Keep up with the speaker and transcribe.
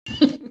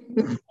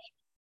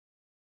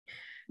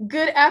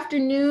Good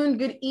afternoon,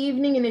 good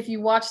evening, and if you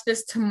watch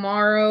this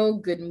tomorrow,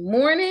 good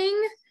morning.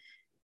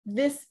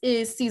 This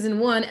is season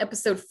 1,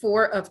 episode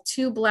 4 of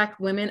Two Black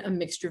Women, a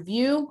Mixed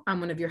Review. I'm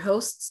one of your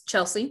hosts,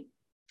 Chelsea.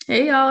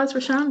 Hey y'all, it's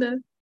Rashonda.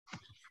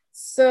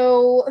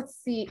 So let's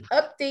see,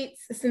 updates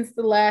since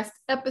the last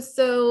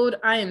episode.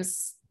 I am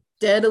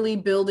steadily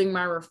building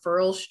my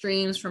referral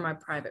streams for my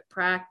private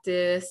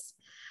practice.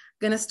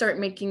 Gonna start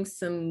making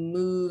some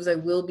moves. I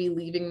will be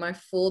leaving my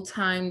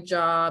full-time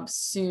job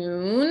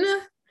soon,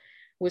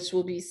 which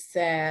will be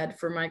sad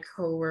for my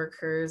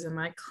coworkers and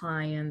my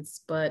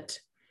clients, but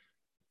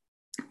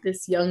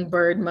this young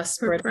bird must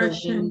spread her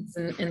wings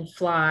and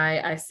fly,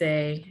 I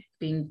say,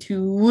 being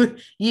 2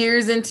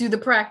 years into the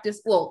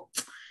practice. Well,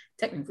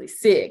 technically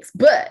 6,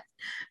 but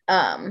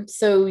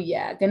so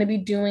yeah, gonna be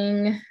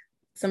doing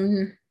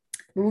some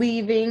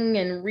leaving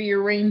and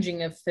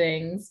rearranging of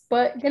things,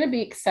 but gonna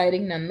be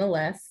exciting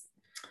nonetheless.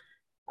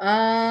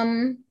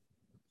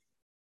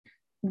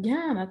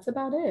 Yeah, that's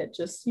about it.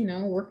 Just,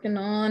 working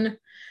on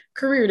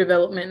career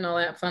development and all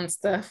that fun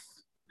stuff.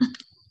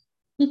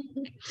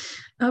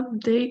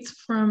 Updates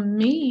from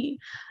me.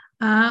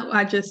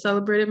 I just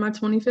celebrated my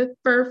 25th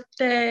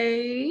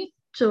birthday,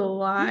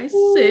 July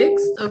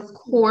 6th. Of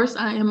course,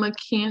 I am a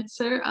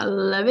Cancer. I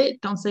love it.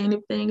 Don't say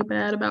anything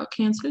bad about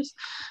Cancers.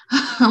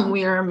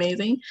 We are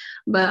amazing.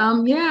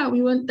 But yeah,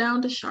 we went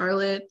down to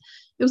Charlotte.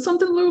 It was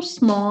something a little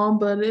small,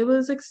 but it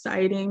was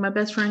exciting. My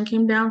best friend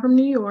came down from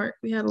New York.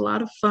 We had a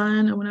lot of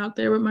fun. I went out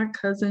there with my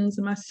cousins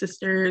and my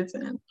sisters,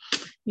 and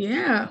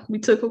yeah, we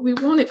took what we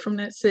wanted from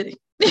that city.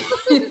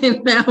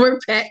 And now we're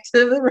back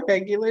to the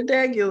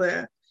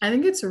regular. I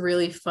think it's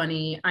really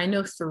funny. I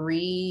know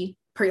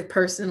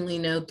personally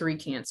know 3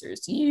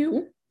 Cancers.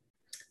 You,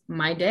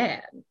 my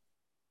dad,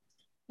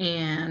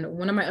 and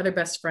one of my other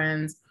best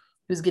friends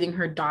who's getting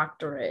her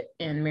doctorate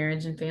in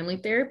marriage and family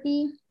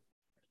therapy.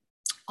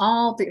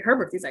 All 3, her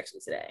birthday's actually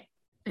today.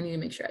 I need to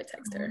make sure I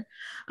text her.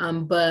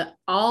 But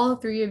all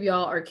 3 of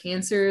y'all are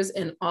Cancers,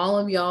 and all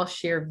of y'all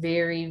share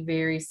very,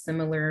 very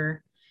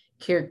similar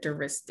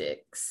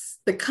characteristics.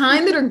 The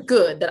kind that are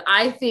good, that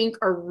I think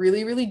are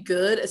really, really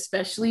good,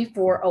 especially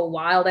for a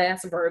wild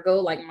ass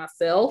Virgo like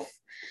myself.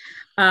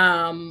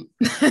 I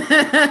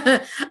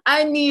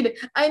need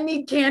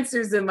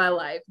Cancers in my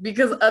life,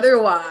 because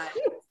otherwise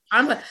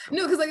I'm a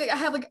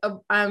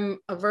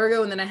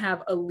Virgo, and then I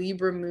have a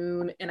Libra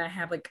moon, and I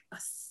have like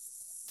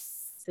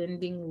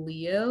ascending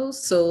Leo.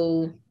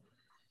 So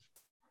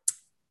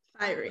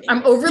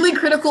I'm overly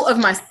critical of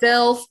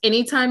myself.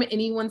 Anytime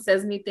anyone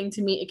says anything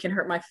to me, it can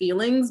hurt my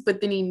feelings.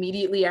 But then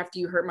immediately after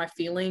you hurt my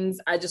feelings,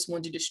 I just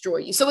want to destroy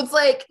you. So it's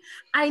like,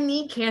 I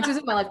need Cancers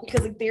in my life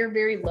because they're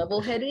very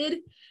level-headed,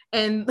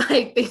 and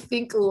like they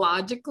think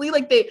logically.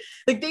 They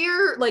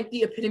are like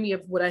the epitome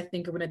of what I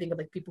think of when I think of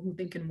like people who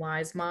think in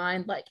wise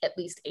mind, like at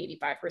least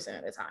 85%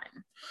 of the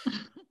time.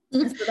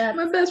 So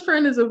my best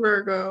friend is a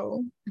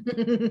Virgo.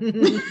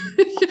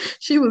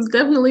 She was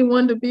definitely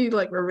one to be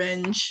like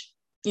revenge.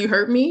 You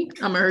hurt me,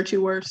 I'm gonna hurt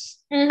you worse.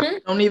 Mm-hmm.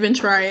 Don't even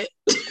try it.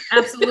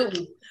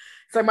 Absolutely.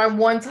 It's like my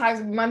one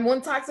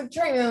toxic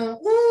trait.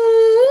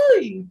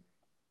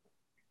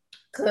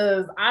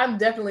 Because I'm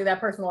definitely that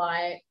person.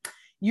 Like,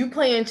 you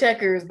playing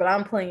checkers, but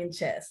I'm playing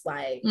chess.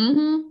 Like,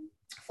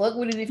 fuck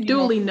with it if you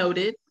duly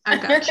noted. I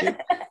got you.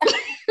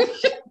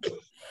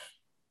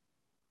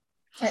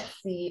 Let's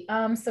see.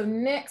 So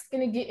next, we're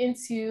gonna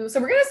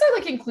start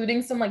like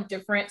including some like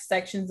different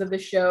sections of the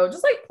show,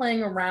 just like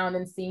playing around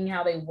and seeing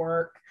how they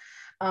work.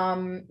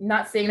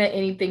 Not saying that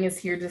anything is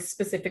here to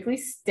specifically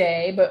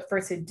stay, but for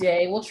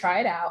today, we'll try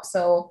it out.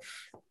 So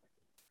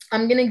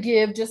I'm gonna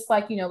give just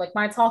like, like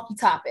my talky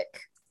topic.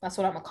 That's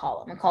what I'm gonna call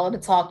it. I'm gonna call it a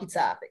talky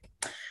topic.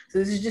 So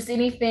this is just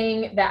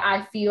anything that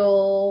I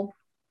feel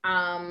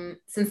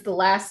since the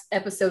last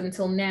episode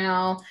until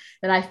now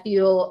that I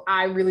feel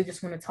I really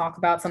just want to talk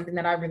about, something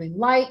that I really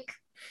like.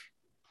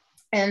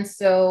 And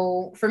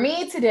so for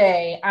me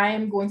today, I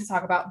am going to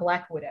talk about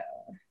Black Widow,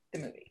 the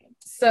movie.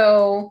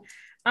 So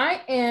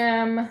I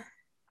am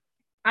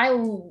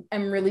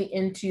really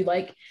into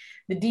like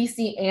the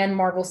DC and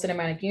Marvel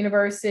Cinematic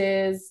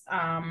Universes.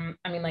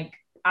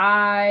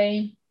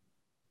 I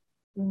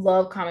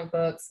love comic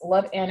books,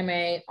 love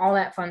anime, all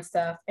that fun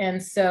stuff.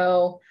 And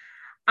so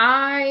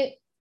I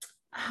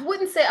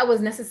wouldn't say I was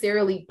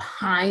necessarily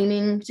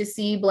pining to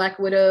see Black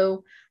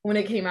Widow. When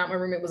it came out, my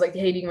roommate was like,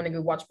 hey, do you want to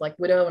go watch Black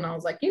Widow? And I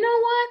was like, you know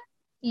what?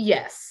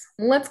 Yes,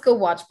 let's go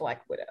watch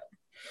Black Widow.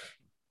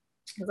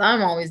 Because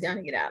I'm always down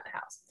to get out of the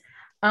house.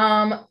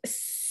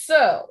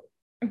 So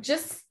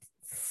just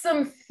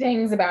some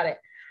things about it.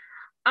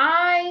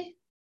 I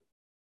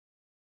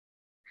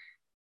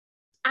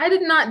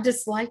did not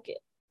dislike it.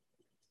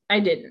 I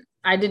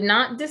did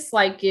not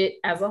dislike it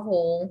as a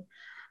whole.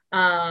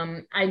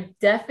 I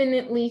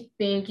definitely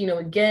think,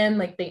 again,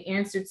 like they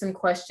answered some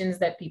questions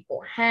that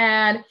people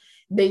had.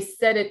 They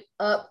set it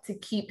up to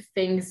keep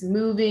things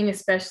moving,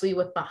 especially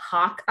with the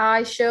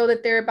Hawkeye show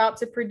that they're about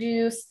to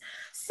produce.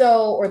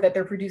 Or that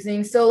they're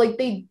producing. So like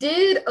they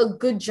did a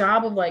good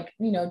job of like,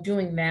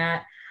 doing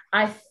that.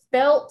 I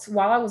felt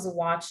while I was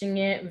watching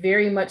it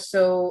very much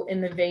so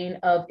in the vein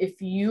of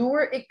if you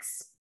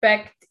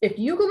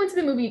go into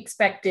the movie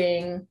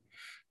expecting,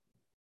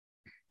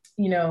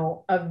 you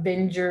know,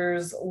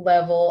 Avengers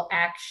level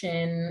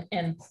action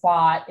and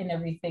plot and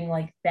everything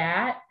like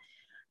that,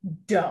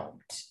 don't.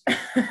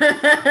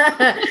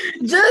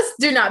 Just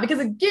do not, because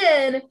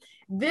again,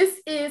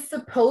 this is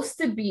supposed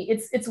to be,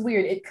 it's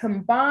weird. It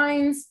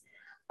combines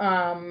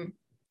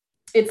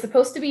it's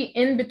supposed to be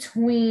in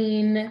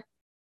between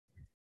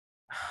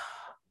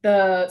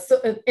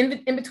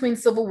in between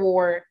Civil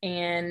War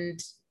and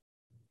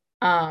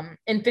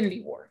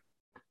Infinity War,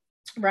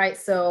 right?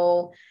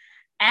 So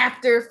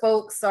after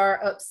folks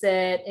are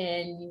upset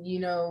and you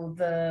know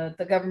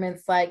the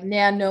government's like,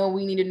 nah, no,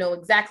 we need to know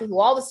exactly who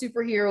all the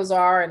superheroes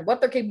are and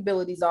what their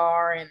capabilities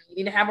are, and you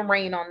need to have a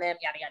reign on them,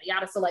 yada yada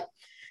yada. So like,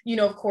 you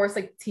know, of course,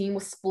 like the team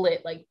was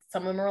split. Like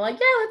some of them were like,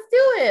 yeah, let's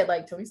do it.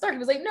 Like Tony Stark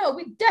was like, no,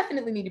 we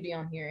definitely need to be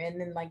on here. And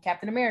then like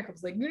Captain America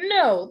was like,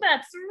 no,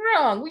 that's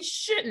wrong. We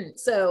shouldn't.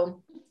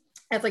 So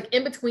it's like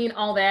in between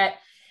all that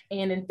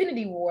and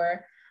Infinity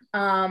War.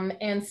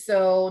 And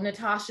so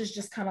Natasha's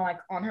just kind of like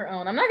on her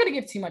own. I'm not going to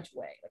give too much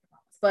away,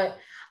 but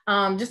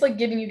just like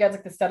giving you guys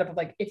like the setup of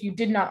like, if you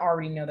did not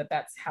already know that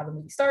that's how the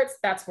movie starts,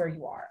 that's where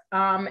you are.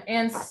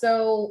 And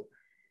so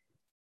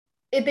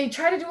if they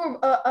try to do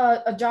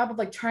a job of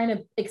like trying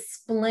to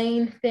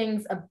explain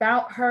things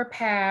about her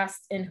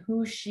past and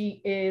who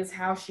she is,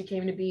 how she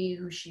came to be,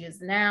 who she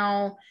is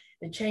now,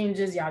 the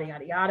changes, yada,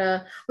 yada,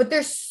 yada. But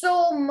there's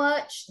so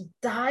much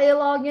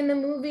dialogue in the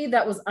movie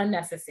that was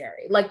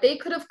unnecessary. Like they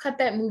could have cut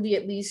that movie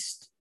at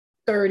least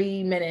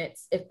 30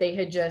 minutes if they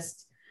had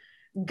just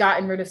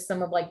gotten rid of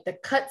some of like the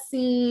cut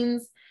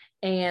scenes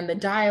and the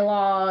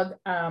dialogue.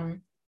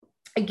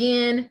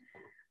 Again,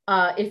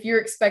 if you're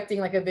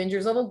expecting like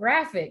Avengers level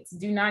graphics,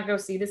 do not go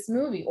see this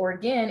movie. Or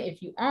again, if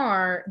you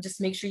are,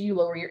 just make sure you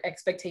lower your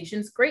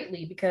expectations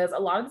greatly, because a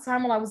lot of the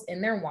time while I was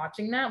in there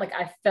watching that, like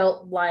I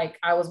felt like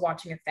I was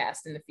watching a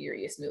Fast and the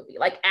Furious movie,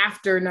 like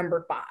after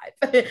number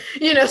 5,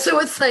 you know, so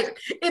it's like,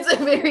 it's a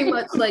very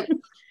much like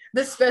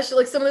the special,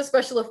 like some of the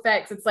special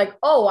effects, it's like,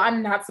 oh,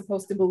 I'm not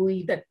supposed to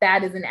believe that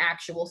that is an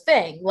actual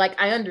thing. Like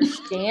I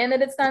understand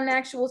that it's not an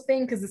actual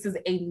thing because this is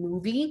a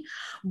movie,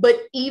 but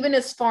even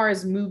as far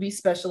as movie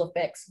special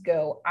effects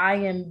go, I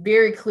am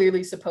very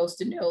clearly supposed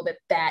to know that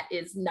that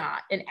is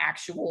not an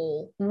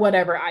actual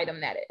whatever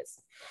item that is.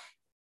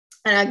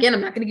 And again,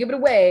 I'm not going to give it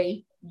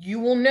away.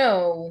 You will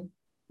know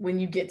when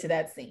you get to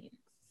that scene.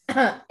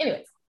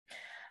 Anyways,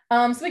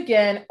 so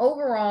again,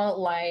 overall,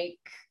 like,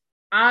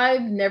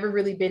 I've never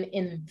really been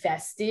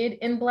invested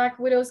in Black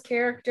Widow's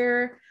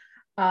character.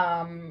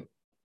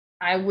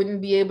 I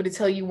wouldn't be able to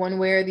tell you one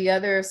way or the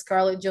other if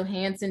Scarlett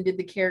Johansson did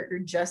the character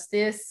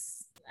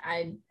justice.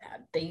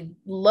 They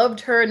loved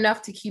her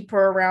enough to keep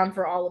her around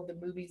for all of the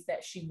movies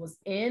that she was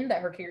in,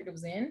 that her character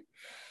was in.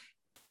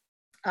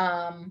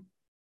 I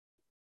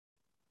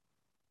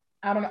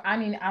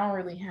don't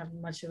really have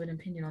much of an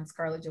opinion on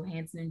Scarlett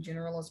Johansson in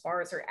general as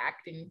far as her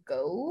acting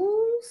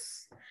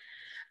goes.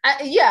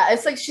 Yeah,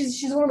 it's like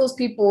she's one of those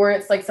people where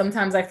it's like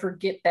sometimes I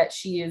forget that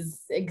she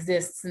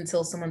exists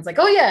until someone's like,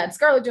 oh yeah, and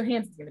Scarlett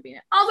Johansson's gonna be in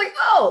it. I was like,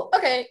 oh,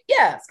 okay,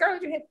 yeah,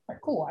 Scarlett Johansson,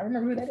 cool, I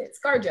remember who that is.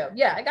 ScarJo,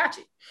 yeah, I got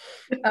you.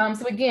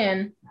 So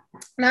again,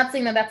 not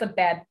saying that that's a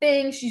bad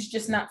thing. She's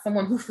just not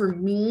someone who for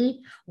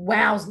me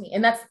wows me,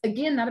 and that's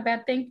again not a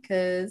bad thing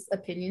because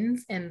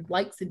opinions and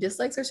likes and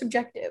dislikes are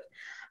subjective.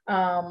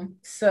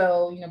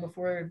 So, you know,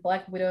 before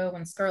Black Widow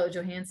and Scarlett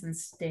Johansson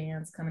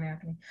stands coming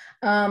after me.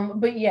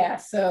 But yeah,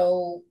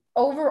 so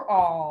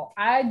overall,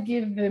 I'd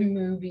give the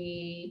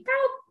movie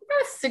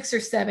about 6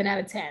 or 7 out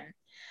of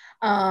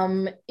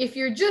 10. If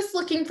you're just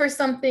looking for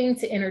something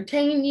to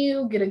entertain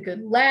you, get a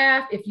good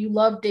laugh, if you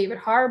love David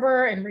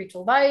Harbour and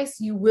Rachel Weisz,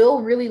 you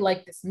will really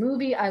like this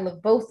movie. I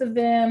love both of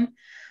them.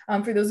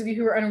 For those of you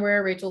who are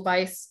unaware, Rachel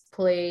Weisz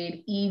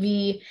played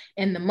Evie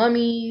in The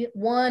Mummy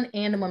 1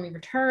 and The Mummy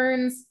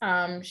Returns.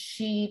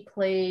 She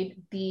played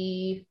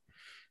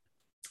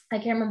I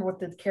can't remember what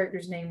the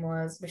character's name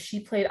was, but she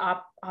played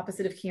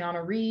opposite of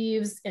Keanu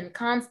Reeves in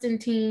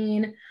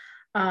Constantine.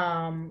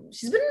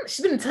 She's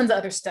been in tons of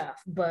other stuff,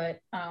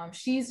 but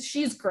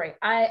she's great.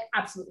 I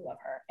absolutely love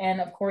her. And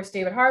of course,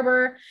 David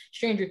Harbour,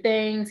 Stranger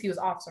Things. He was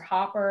Officer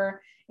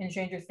Hopper in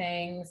Stranger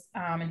Things,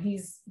 and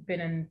he's been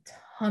in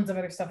tons of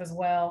other stuff as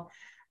well.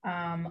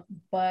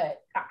 But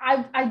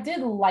I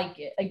did like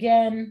it.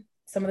 Again,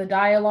 some of the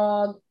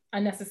dialogue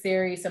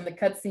unnecessary, some of the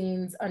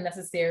cutscenes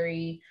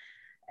unnecessary.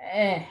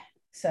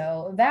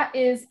 So that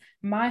is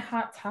my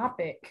hot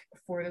topic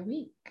for the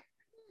week.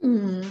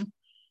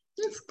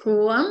 That's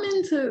cool. I'm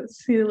into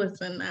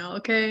listen now,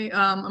 okay?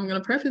 I'm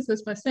gonna preface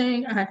this by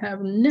saying I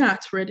have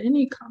not read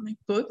any comic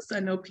books. I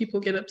know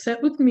people get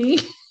upset with me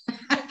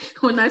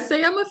when I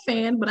say I'm a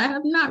fan, but I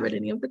have not read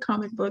any of the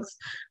comic books.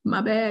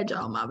 My bad,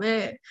 y'all, my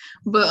bad.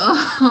 But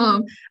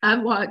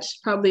I've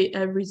watched probably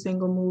every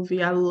single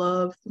movie. I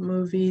love the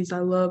movies. I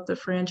love the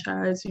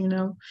franchise, you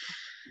know.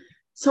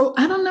 So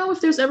I don't know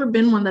if there's ever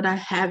been one that I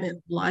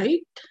haven't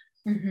liked.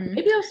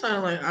 Maybe I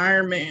started like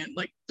Iron Man,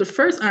 like the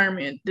first Iron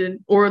Man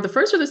did, or the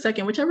first or the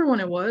second, whichever one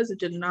it was. It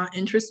did not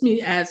interest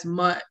me as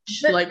much.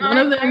 But Like one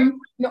of them.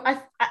 no,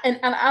 and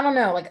I don't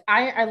know. Like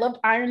I loved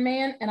Iron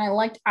Man and I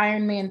liked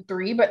Iron Man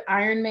 3, but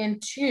Iron Man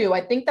 2, I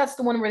think that's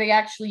the one where they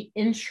actually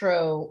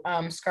intro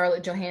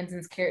Scarlett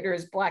Johansson's character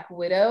as Black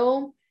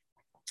Widow.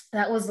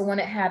 That was the one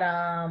that had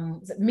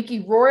was it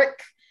Mickey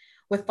Rourke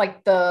with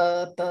like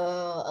the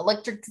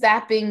electric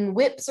zapping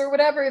whips or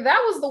whatever.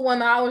 That was the one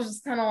that I was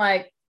just kind of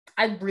like,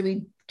 I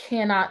really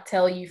cannot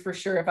tell you for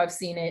sure if I've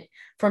seen it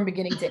from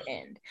beginning to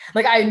end.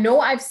 Like I know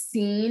I've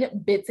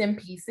seen bits and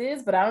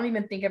pieces, but I don't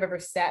even think I've ever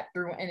sat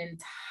through an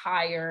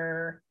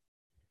entire,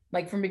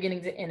 like from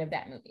beginning to end of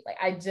that movie. Like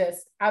I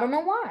don't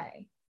know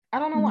why. I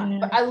don't know why.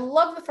 But I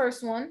love the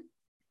first one.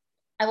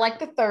 I like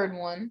the third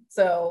one.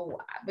 So,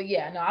 but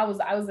yeah, no, I was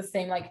the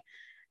same. Like,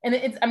 and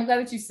I'm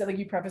glad that you said, like,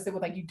 you preface it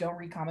with like you don't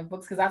read comic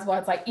books, because that's why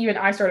it's like even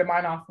I started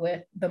mine off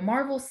with the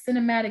Marvel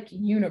Cinematic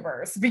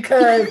Universe,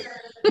 because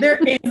there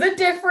is a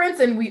difference,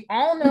 and we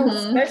all know,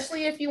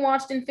 especially if you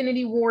watched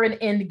Infinity War and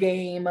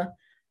Endgame,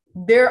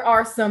 there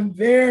are some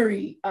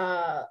very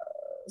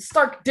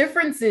stark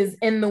differences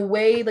in the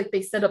way like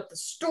they set up the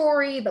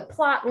story, the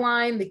plot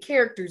line, the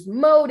characters'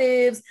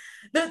 motives,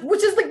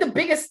 which is like the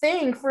biggest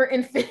thing for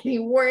Infinity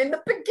War in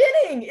the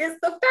beginning is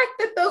the fact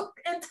that the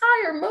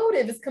entire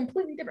motive is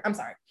completely different. I'm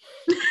sorry.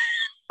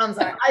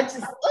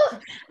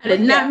 I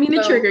did not mean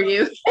to trigger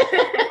you.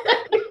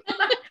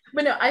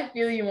 But no, I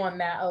feel you on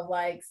that. Of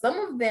like some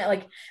of them,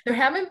 like there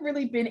haven't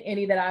really been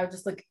any that I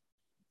just like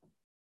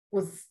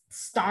was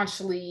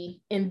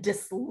staunchly in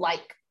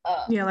dislike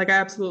of. Yeah, like I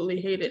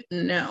absolutely hate it.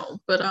 No,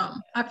 but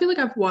I feel like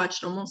I've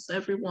watched almost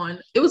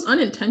everyone. It was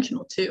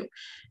unintentional too.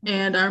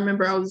 And I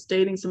remember I was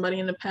dating somebody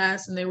in the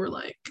past and they were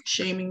like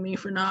shaming me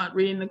for not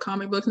reading the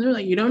comic books. And they're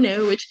like, you don't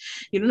know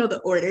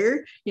the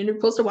order. You're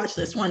supposed to watch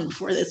this one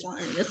before this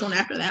one, and this one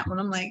after that one.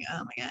 I'm like,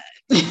 oh my God.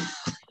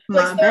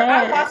 Like, sir,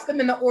 I watched them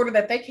in the order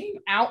that they came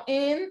out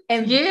in.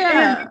 And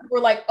then people were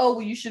like, oh,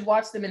 well, you should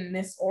watch them in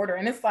this order.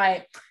 And it's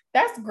like,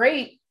 that's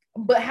great.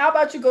 But how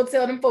about you go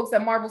tell them folks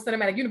at Marvel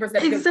Cinematic Universe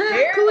that they're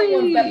the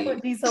ones that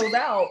put these hoes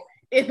out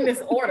in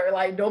this order.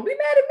 Like, don't be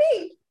mad at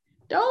me.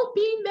 Don't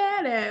be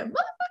mad at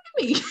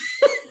me.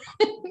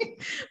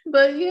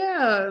 But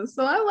yeah,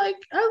 so I like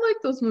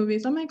those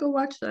movies. I might go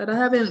watch that. I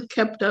haven't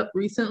kept up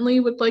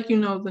recently with like, the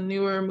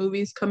newer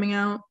movies coming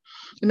out.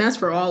 And that's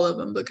for all of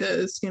them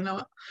because,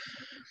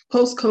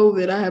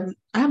 post-COVID,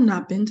 I have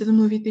not been to the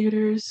movie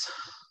theaters.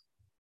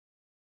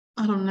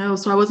 I don't know.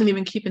 So I wasn't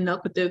even keeping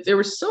up with it. There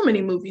were so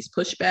many movies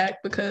pushed back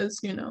because,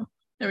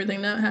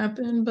 everything that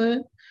happened. But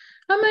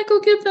I might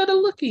go give that a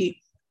lookie.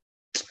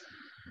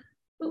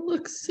 But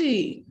let's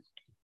see.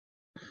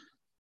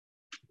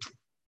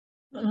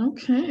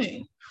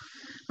 Okay.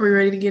 Are we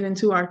ready to get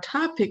into our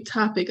topic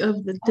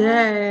of the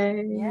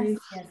day?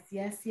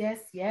 Yes.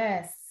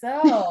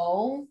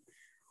 So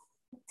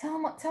tell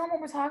them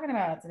what we're talking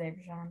about today,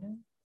 Prashanda.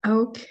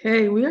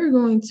 Okay, we are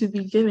going to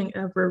be giving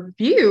a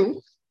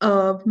review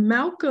of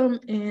Malcolm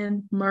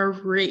and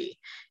Marie.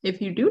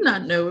 If you do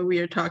not know what we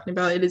are talking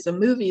about, it is a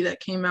movie that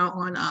came out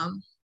on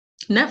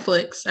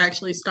Netflix,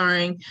 actually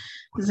starring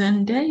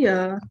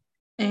Zendaya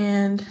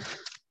and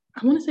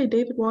I want to say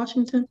David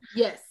Washington.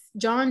 Yes,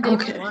 John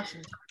David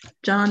Washington.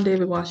 John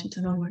David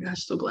Washington. Oh my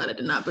gosh, so glad I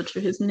did not butcher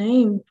his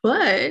name.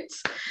 But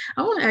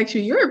I want to ask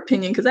you your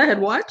opinion because I had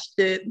watched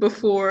it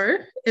before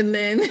and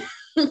then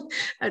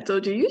I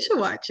told you should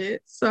watch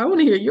it. So I want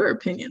to hear your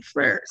opinion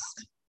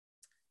first.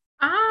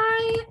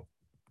 I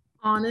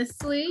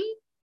honestly,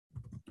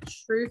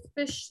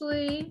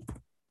 truthfully,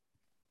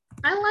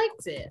 I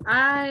liked it.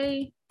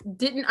 I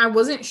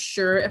wasn't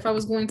sure if I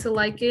was going to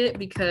like it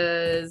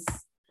because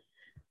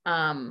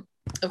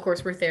of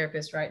course we're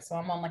therapists, right? So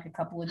I'm on like a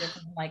couple of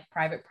different like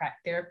private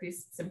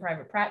therapists and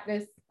private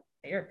practice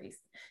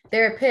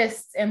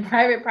therapists and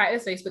private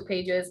practice Facebook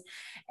pages,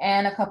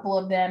 and a couple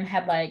of them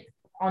had like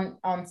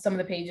on some of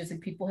the pages, like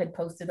people had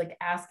posted like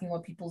asking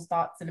what people's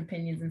thoughts and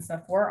opinions and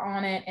stuff were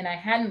on it, and I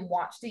hadn't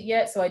watched it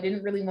yet, so I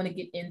didn't really want to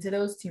get into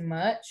those too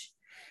much,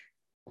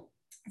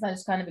 so I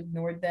just kind of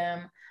ignored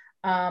them.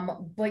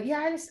 But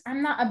yeah,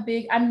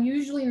 I'm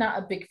usually not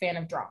a big fan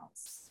of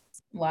dramas.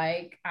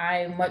 Like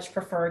I much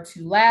prefer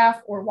to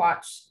laugh or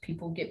watch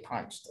people get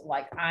punched.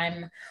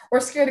 Or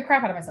scare the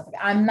crap out of myself.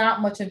 Like, I'm not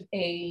much of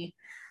a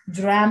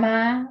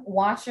drama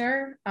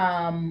watcher.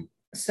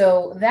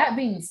 So that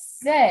being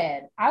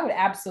said, I would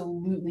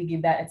absolutely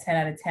give that a 10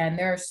 out of 10.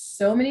 There are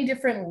so many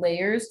different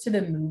layers to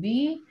the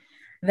movie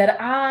that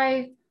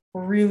I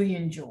really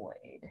enjoyed.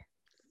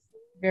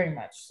 Very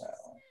much so.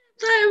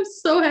 I am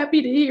so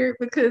happy to hear it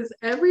because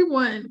I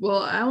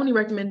only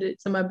recommended it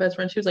to my best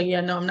friend. She was like,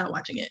 yeah, no, I'm not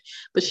watching it.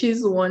 But she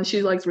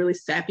likes really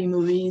sappy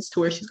movies to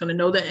where she's going to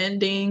know the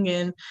ending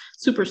and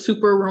super,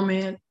 super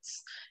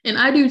romance. And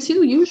I do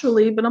too,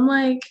 usually. But I'm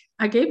like,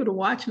 I gave it a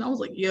watch and I was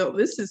like, yo,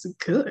 this is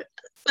good.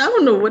 I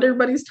don't know what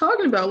everybody's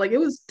talking about. Like, it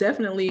was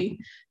definitely,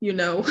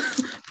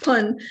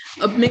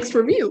 a mixed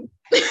review.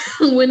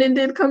 when it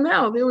did come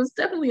out. There was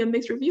definitely a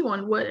mixed review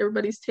on what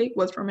everybody's take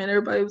was from it.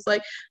 Everybody was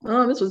like,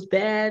 oh, this was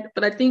bad.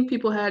 But I think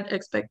people had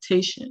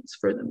expectations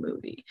for the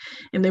movie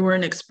and they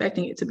weren't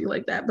expecting it to be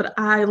like that. But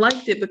I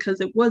liked it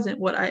because it wasn't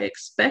what I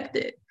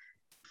expected.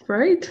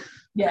 Right?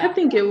 Yeah. I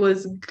think it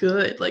was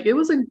good. Like it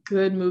was a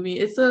good movie.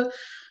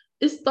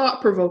 It's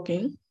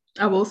thought-provoking.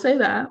 I will say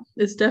that.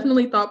 It's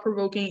definitely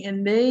thought-provoking.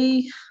 And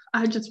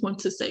I just want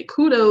to say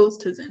kudos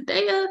to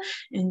Zendaya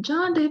and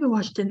John David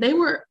Washington. They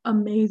were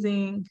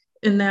amazing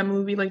in that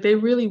movie. Like they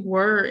really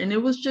were. And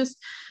it was just,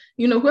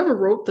 whoever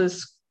wrote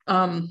this,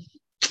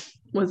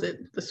 was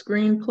it the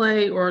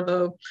screenplay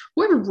or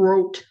whoever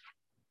wrote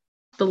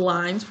the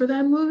lines for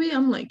that movie,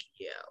 I'm like,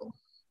 yo,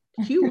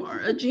 you are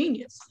a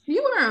genius.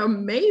 You are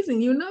amazing,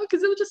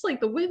 because it was just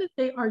like the way that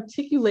they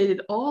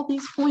articulated all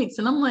these points.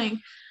 And I'm like,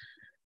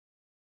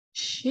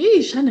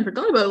 sheesh, I never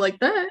thought about it like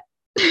that.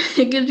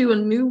 It gives you a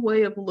new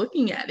way of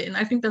looking at it. And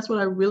I think that's what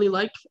I really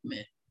liked from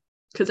it.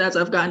 Because as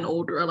I've gotten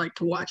older, I like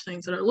to watch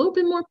things that are a little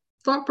bit more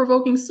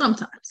thought-provoking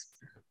sometimes.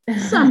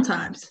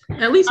 Sometimes.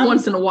 At least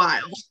once in a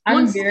while.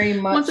 Once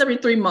every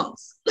 3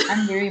 months.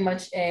 I'm very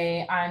much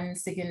I'm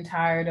sick and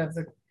tired of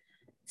the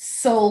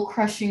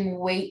soul-crushing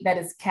weight that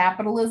is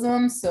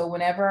capitalism. So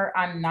whenever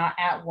I'm not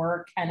at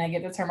work and I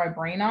get to turn my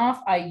brain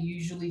off, I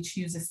usually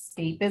choose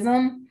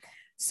escapism.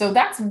 So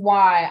that's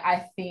why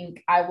I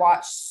think I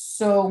watch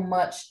so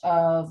much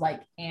of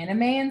like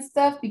anime and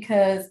stuff,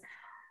 because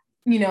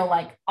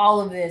like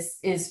all of this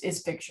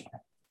is fictional.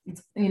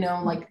 It's,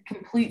 like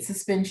complete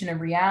suspension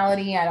of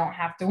reality. I don't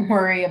have to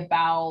worry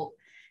about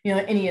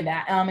any of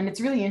that. And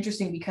it's really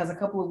interesting because a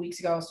couple of weeks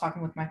ago I was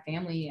talking with my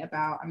family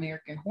about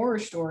American Horror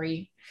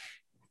Story,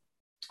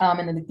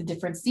 and the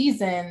different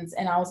seasons.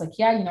 And I was like,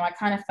 yeah, I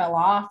kind of fell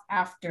off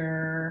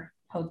after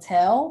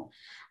Hotel.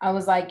 I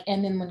was like,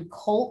 and then when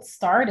Cult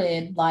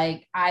started,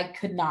 like I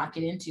could not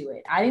get into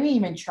it. I didn't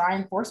even try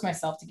and force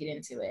myself to get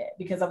into it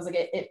because I was like,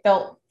 it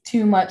felt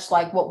too much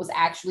like what was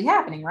actually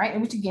happening, right?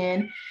 And which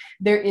again,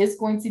 there is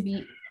going to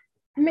be,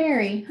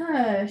 Mary,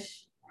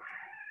 hush.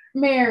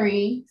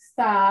 Mary,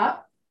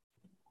 stop.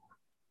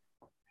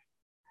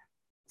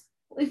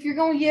 If you're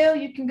going to yell,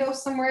 you can go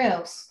somewhere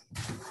else.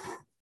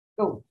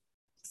 Go.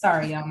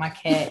 Sorry, y'all, my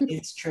cat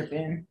is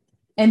tripping.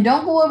 And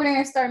don't go over there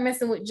and start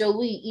messing with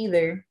Jolie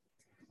either.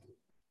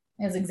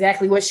 That's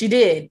exactly what she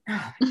did.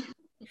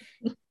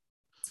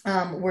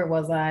 Where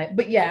was I?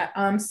 But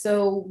yeah,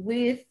 so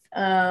with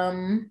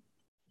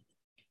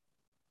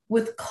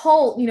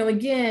Cult,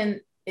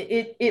 again,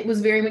 it was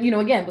very,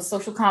 again, with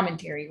social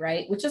commentary,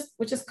 right? Which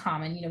is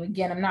common.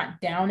 Again, I'm not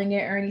downing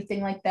it or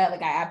anything like that.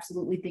 Like I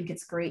absolutely think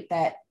it's great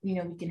that, we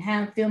can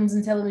have films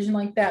and television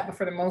like that, but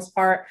for the most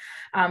part,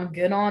 I'm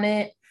good on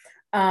it.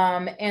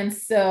 And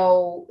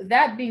so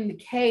that being the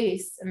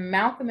case,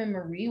 Malcolm and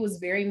Marie was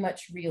very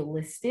much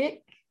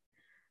realistic,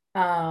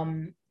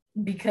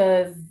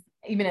 because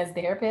even as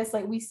therapists,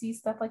 like we see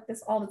stuff like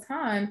this all the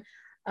time.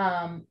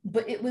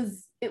 But it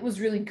was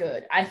really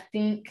good. I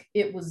think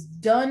it was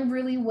done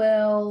really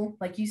well.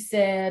 Like you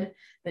said,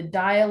 the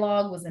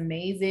dialogue was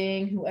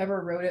amazing.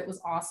 Whoever wrote it was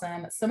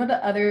awesome. Some of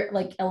the other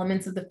like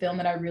elements of the film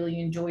that I really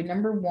enjoyed,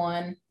 number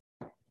one,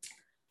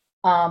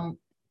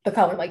 the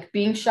color, like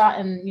being shot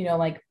in,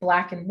 like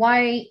black and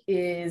white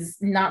is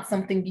not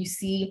something you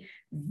see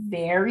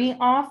very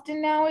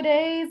often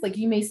nowadays. Like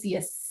you may see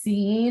a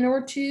scene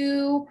or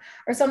two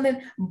or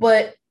something,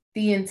 but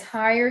the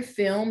entire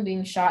film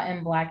being shot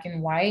in black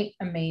and white,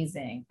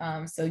 amazing.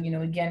 So,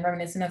 again,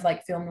 reminiscent of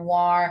like film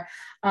noir.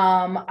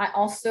 I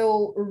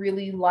also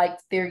really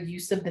liked their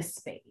use of the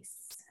space.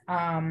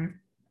 I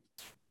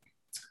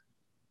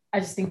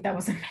just think that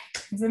was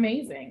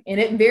amazing. And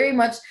it very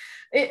much,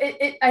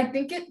 I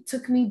think it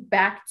took me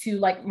back to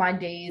like my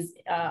days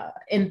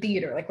in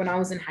theater, like when I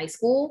was in high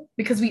school,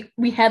 because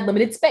we had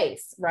limited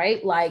space,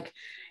 right? Like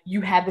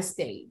you had the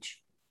stage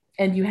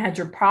and you had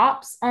your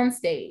props on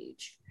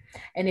stage.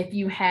 And if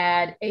you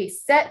had a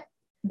set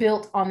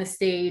built on the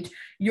stage,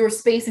 your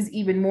space is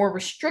even more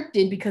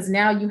restricted because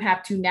now you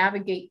have to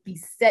navigate the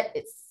set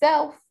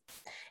itself.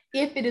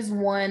 If it is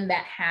one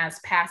that has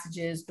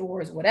passages,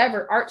 doors,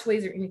 whatever,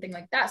 archways or anything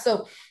like that.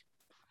 So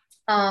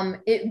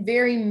it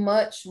very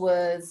much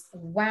was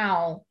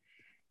wow.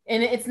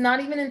 And it's not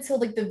even until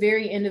like the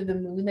very end of the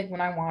movie, like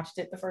when I watched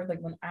it the first,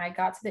 like when I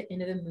got to the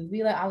end of the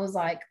movie, like I was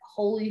like,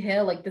 holy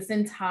hell, like this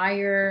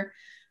entire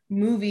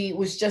movie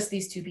was just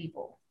these two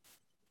people.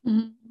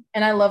 Mm-hmm.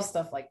 And I love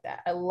stuff like that.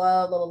 I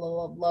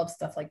love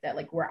stuff like that,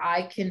 like where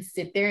I can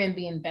sit there and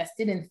be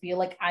invested and feel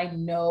like I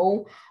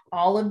know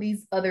all of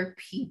these other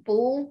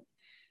people.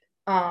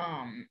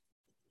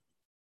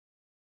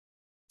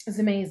 It's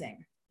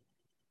amazing.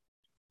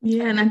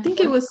 Yeah, and I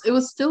think it was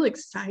still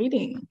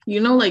exciting,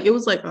 like it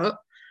was like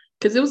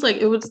because it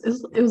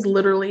was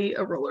literally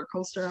a roller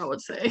coaster, I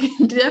would say.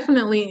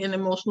 Definitely an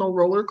emotional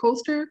roller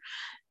coaster,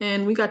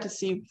 and we got to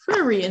see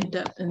very in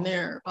depth in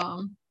their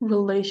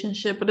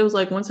relationship. But it was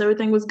like once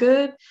everything was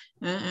good,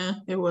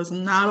 it was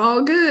not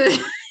all good.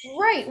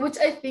 Right, which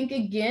I think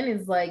again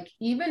is like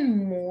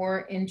even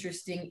more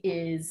interesting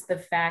is the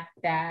fact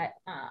that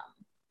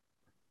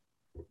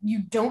you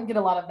don't get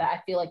a lot of that,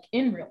 I feel like,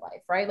 in real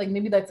life, right? Like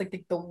maybe that's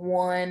like the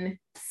one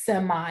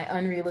semi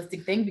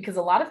unrealistic thing, because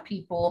a lot of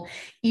people,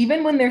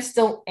 even when they're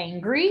still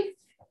angry,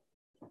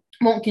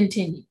 won't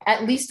continue.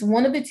 At least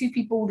one of the two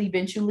people will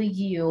eventually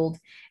yield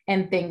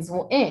and things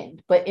will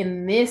end. But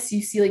in this,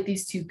 you see like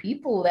these two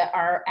people that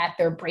are at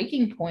their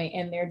breaking point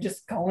and they're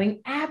just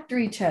going after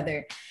each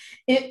other.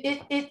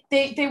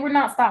 They were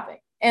not stopping.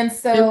 And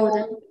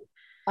so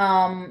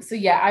so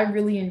yeah, I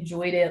really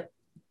enjoyed it.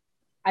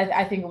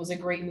 I think it was a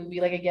great movie.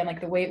 Like again,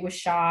 like the way it was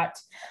shot,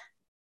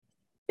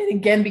 and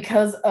again,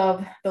 because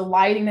of the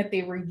lighting that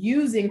they were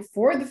using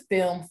for the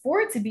film,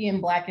 for it to be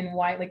in black and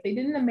white, like they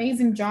did an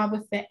amazing job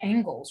with the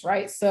angles,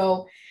 right?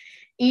 So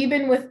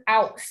even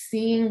without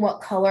seeing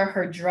what color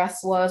her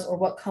dress was or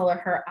what color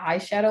her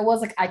eyeshadow was,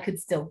 like I could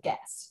still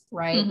guess,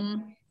 right?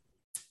 Mm-hmm.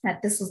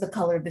 That this was the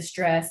color of this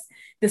dress.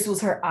 This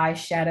was her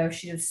eyeshadow.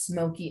 She has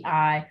smoky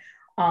eye.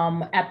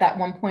 At that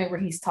one point where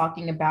he's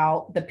talking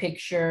about the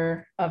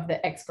picture of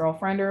the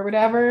ex-girlfriend or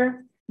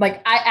whatever,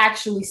 like I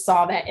actually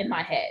saw that in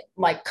my head,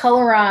 like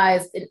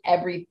colorized and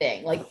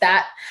everything like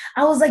that.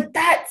 I was like,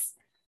 that's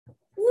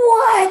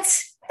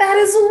what? That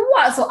is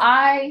what? So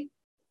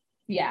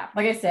yeah,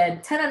 like I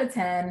said, 10 out of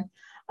 10,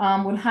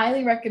 would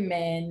highly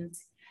recommend.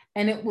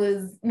 And it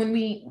was when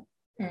we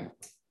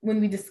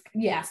just,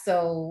 yeah,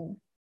 so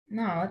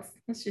no,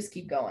 let's just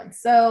keep going.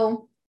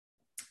 So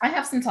I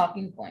have some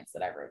talking points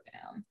that I wrote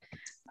down.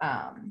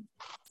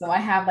 So I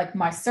have like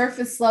my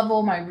surface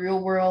level, my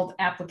real world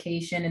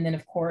application, and then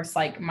of course,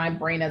 like my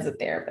brain as a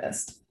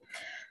therapist.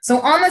 So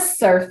on the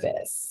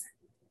surface,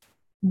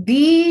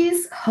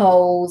 these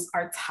hoes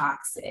are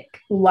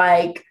toxic.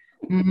 Like,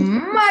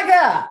 my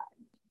God.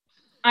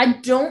 I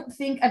don't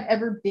think I've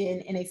ever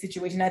been in a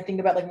situation. I think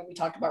about like when we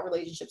talked about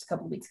relationships a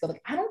couple of weeks ago,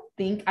 like I don't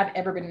think I've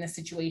ever been in a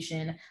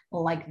situation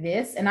like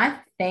this. And I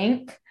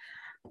thank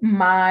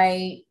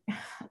my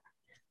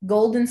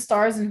golden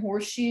stars and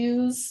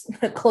horseshoes,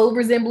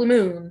 clovers and blue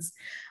moons,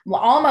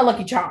 all my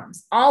lucky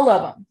charms, all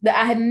of them, that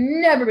I had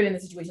never been in a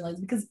situation like this,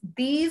 because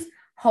these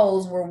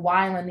hoes were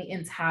wilding the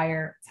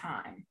entire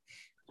time.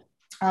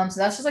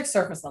 So that's just like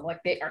surface level, like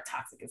they are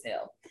toxic as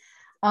hell.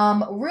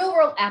 Real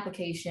world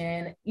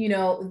application, you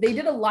know, they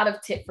did a lot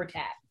of tit for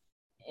tat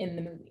in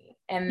the movie.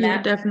 And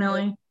yeah,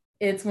 definitely.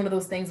 It's one of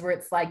those things where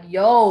it's like,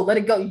 yo, let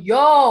it go.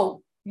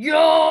 Yo.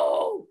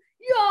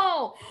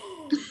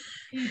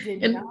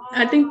 And not.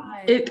 I think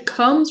it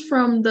comes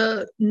from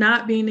the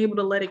not being able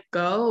to let it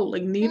go.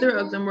 Like neither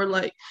of them were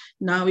like,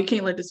 no, we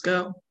can't let this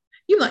go.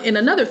 You know, and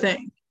another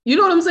thing, you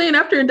know what I'm saying?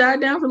 After it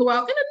died down for a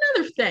while, and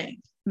another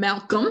thing,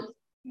 Malcolm.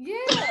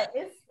 Yeah,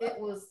 it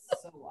was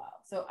so wild.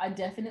 So I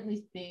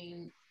definitely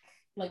think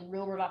like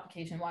real world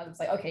application wise, it's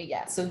like, okay,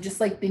 yeah. So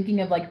just like thinking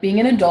of like being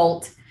an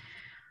adult,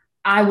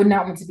 I would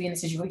not want to be in a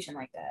situation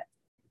like that.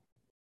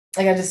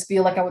 Like I just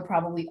feel like I would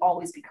probably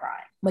always be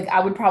crying. Like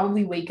I would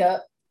probably wake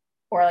up,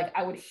 or like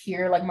I would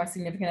hear like my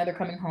significant other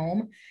coming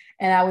home,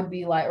 and I would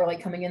be like, or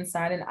like coming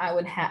inside, and I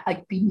would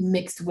like be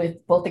mixed with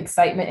both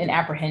excitement and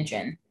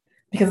apprehension,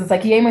 because it's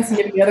like, yeah, my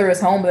significant other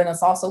is home, but then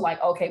it's also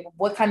like, okay, but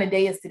what kind of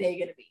day is today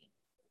going to be?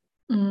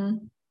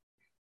 Mm-hmm.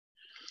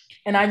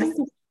 And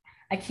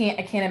I can't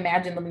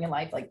imagine living a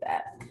life like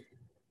that.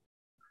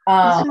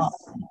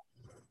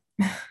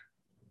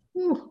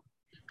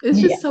 It's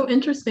just so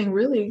interesting,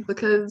 really,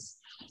 because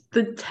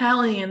the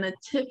tally and the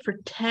tit for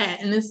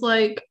tat, and it's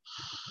like,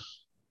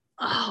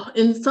 oh,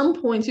 in some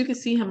points you could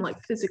see him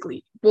like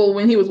physically. Well,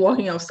 when he was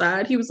walking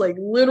outside, he was like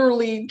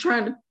literally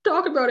trying to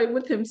talk about it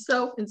with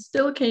himself, and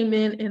still came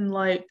in and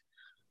like,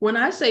 when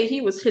I say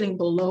he was hitting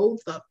below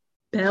the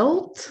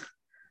belt,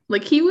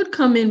 like he would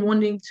come in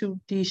wanting to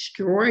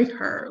destroy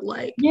her,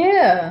 like,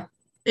 yeah.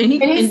 And he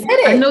said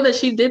it. I know that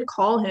she did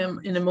call him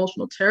an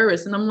emotional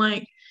terrorist, and I'm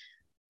like,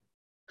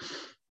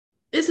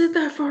 is it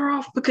that far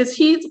off? Because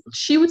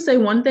she would say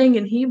one thing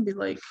and he'd be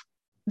like,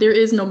 there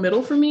is no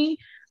middle for me.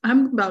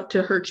 I'm about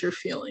to hurt your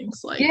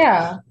feelings. Like,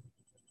 yeah,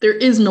 there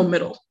is no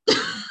middle.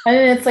 And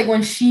then it's like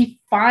when she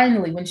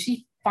finally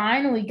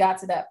got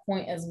to that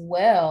point as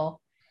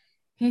well,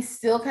 he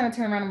still kind of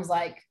turned around and was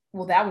like,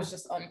 well, that was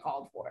just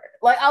uncalled for.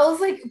 Like, I was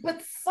like, but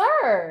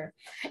sir.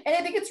 And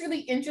I think it's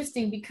really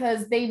interesting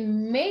because they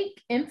make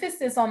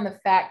emphasis on the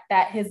fact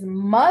that his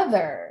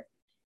mother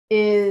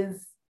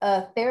is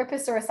a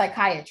therapist or a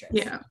psychiatrist.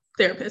 Yeah,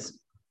 therapist.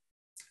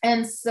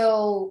 And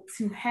so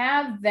to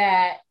have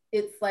that,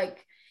 it's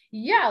like,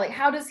 yeah, like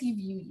how does he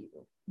view you?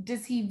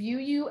 Does he view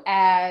you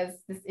as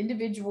this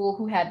individual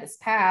who had this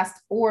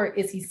past, or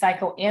is he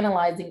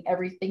psychoanalyzing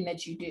everything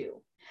that you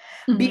do?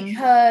 Mm-hmm.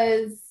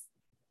 Because,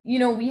 you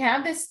know, we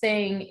have this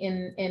thing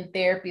in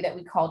therapy that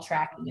we call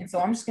tracking. And so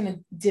I'm just going to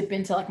dip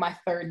into like my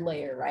third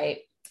layer, right?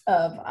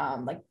 Of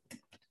like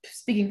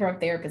speaking from a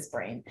therapist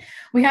brain.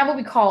 We have what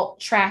we call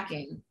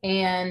tracking.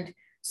 And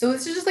so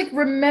this is just like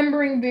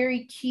remembering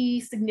very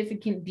key,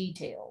 significant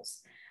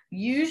details.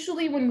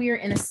 Usually when we are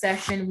in a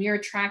session, we are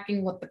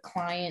tracking what the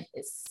client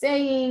is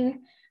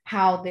saying,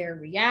 how they're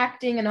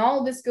reacting. And all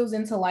of this goes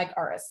into like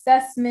our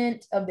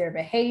assessment of their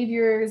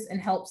behaviors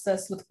and helps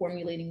us with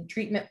formulating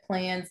treatment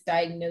plans,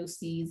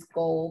 diagnoses,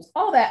 goals,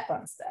 all that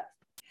fun stuff.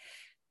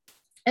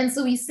 And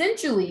so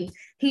essentially,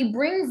 he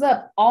brings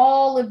up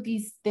all of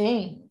these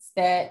things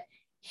that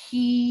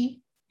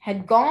he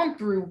had gone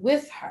through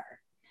with her.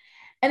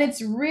 And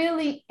it's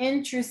really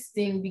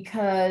interesting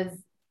because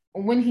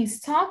when he's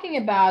talking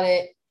about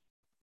it,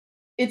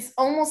 it's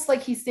almost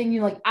like he's saying, you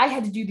know, like, I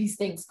had to do these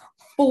things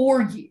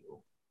for you.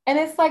 And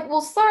it's like,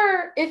 well,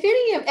 sir, if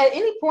at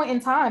any point in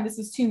time this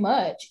is too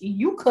much,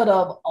 you could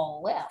have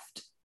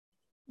left.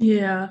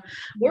 Yeah.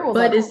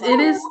 But it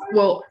is,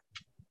 well,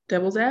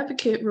 devil's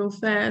advocate real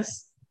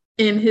fast.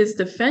 In his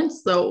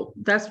defense, though,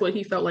 that's what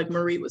he felt like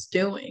Marie was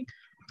doing.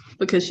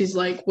 Because she's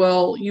like,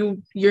 well,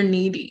 you're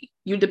needy.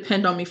 You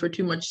depend on me for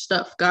too much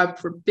stuff. God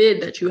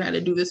forbid that you had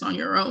to do this on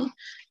your own.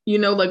 You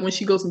know, like when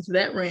she goes into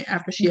that rant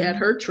after she had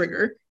her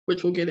trigger,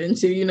 which we'll get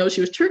into, you know,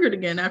 she was triggered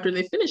again after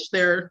they finished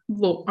their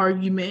little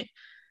argument.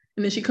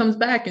 And then she comes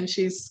back and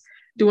she's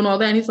doing all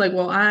that. And he's like,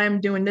 well,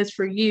 I'm doing this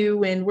for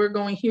you and we're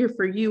going here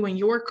for you and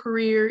your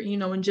career, you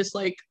know, and just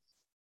like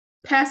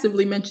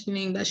passively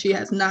mentioning that she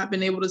has not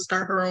been able to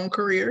start her own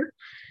career.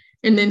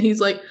 And then he's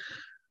like,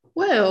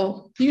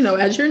 well, you know,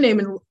 as you're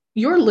naming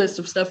your list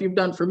of stuff you've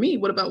done for me,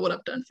 what about what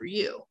I've done for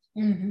you?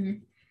 Mm-hmm.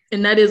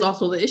 And that is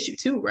also the issue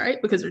too,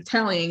 right? Because they're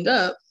tallying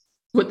up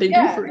what they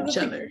do for each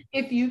other.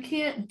 If you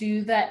can't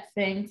do that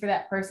thing for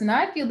that person,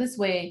 I feel this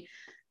way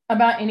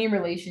about any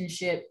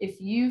relationship. If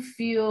you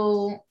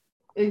feel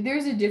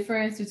there's a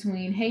difference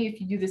between, hey,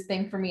 if you do this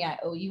thing for me, I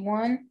owe you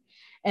one.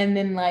 And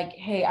then like,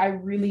 hey, I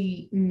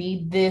really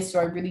need this,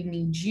 or I really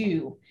need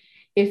you.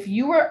 If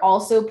you are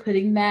also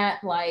putting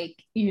that,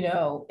 like, you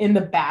know, in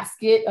the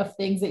basket of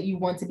things that you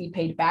want to be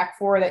paid back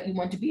for, that you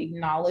want to be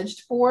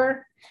acknowledged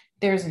for,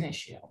 there's an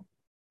issue.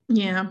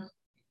 Yeah.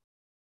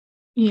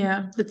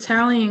 Yeah. The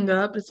tallying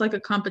up, it's like a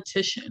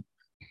competition.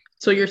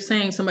 So you're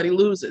saying somebody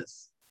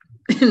loses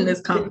in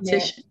this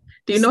competition.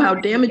 Do you know how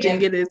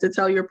damaging it is to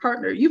tell your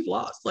partner you've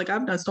lost? Like,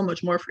 I've done so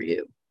much more for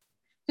you.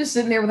 Just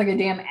sitting there with like a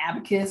damn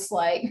abacus,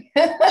 like,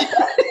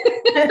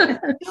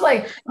 just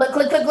like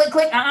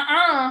click,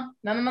 no.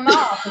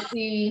 Let's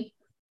see,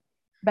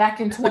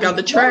 back in 20. Look out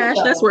the trash.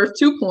 That's worth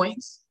 2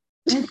 points.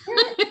 I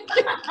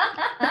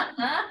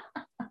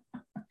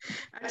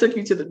took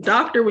you to the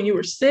doctor when you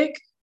were sick.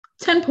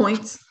 10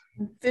 points.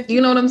 50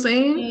 you know what I'm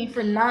saying?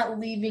 For not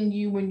leaving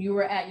you when you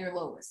were at your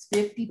lowest.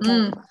 50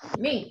 points for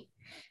me.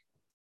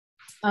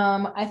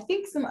 I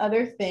think some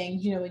other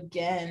things, you know,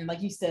 again,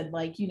 like you said,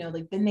 like, you know,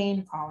 like the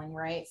name calling,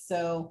 right?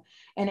 So,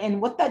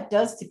 and what that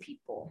does to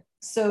people.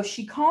 So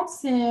she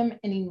calls him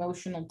an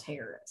emotional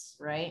terrorist,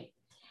 right?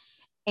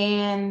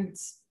 And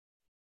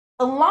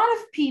a lot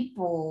of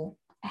people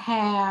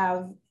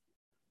have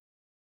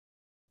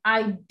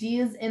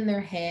ideas in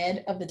their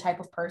head of the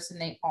type of person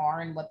they are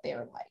and what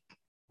they're like.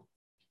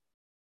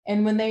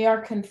 And when they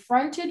are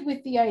confronted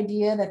with the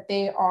idea that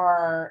they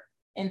are,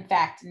 in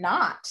fact,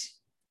 not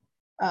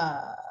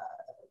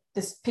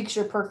this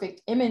picture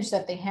perfect image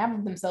that they have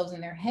of themselves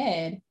in their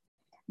head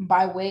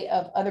by way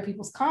of other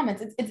people's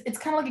comments, it's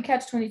kind of like a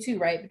catch-22,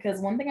 right? Because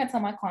one thing I tell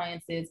my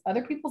clients is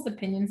other people's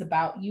opinions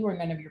about you are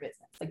none of your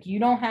business. Like, you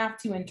don't have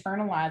to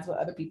internalize what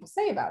other people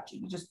say about you.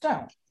 You just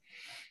don't.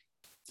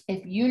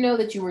 If you know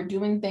that you are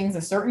doing things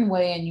a certain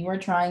way and you are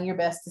trying your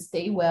best to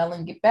stay well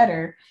and get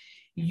better,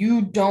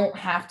 you don't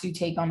have to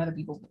take on other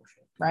people's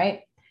bullshit,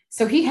 right?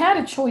 So he had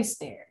a choice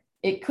there.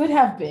 It could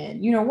have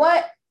been, you know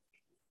what?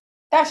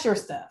 That's your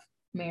stuff,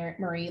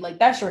 Marie. Like,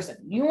 that's your stuff.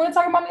 You want to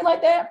talk about me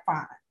like that?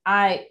 Fine.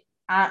 I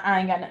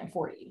ain't got nothing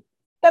for you.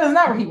 That is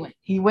not where he went.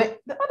 He went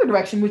the other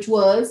direction, which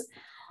was,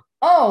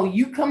 oh,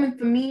 you coming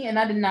for me and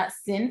I did not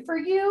sin for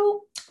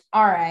you?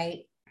 All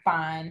right,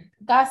 fine.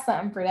 Got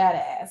something for that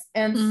ass.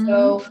 And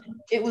so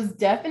it was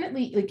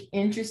definitely like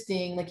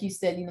interesting, like you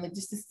said, you know, like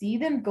just to see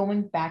them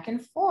going back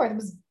and forth. It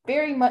was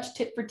very much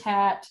tit for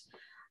tat.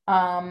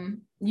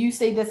 You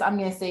say this, I'm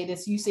going to say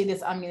this. You say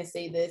this, I'm going to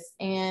say this.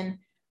 And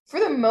for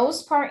the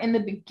most part, in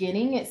the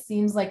beginning, it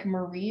seems like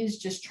Marie is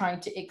just trying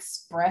to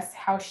express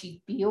how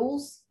she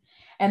feels.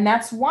 And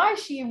that's why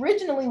she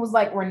originally was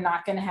like, we're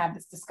not going to have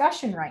this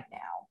discussion right now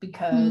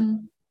because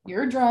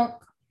you're drunk.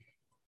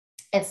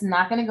 It's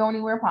not going to go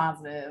anywhere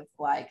positive.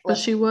 Like, but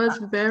she was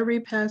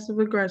very passive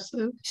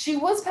aggressive. She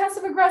was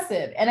passive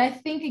aggressive. And I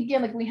think,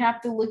 again, like we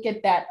have to look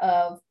at that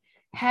of,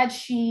 had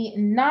she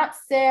not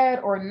said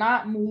or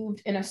not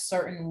moved in a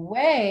certain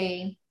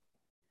way,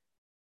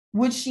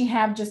 would she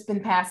have just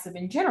been passive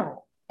in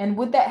general? And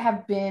would that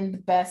have been the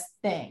best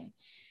thing?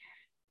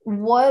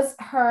 Was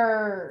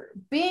her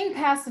being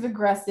passive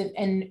aggressive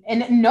and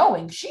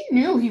knowing, she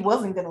knew he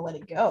wasn't going to let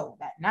it go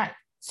that night.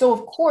 So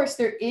of course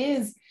there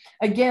is,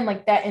 again,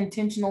 like that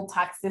intentional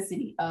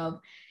toxicity of,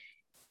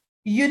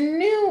 you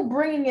knew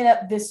bringing it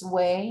up this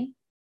way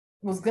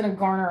was going to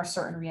garner a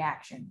certain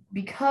reaction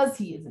because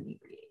he is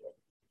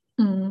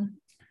inebriated.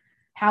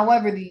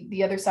 However,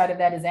 the other side of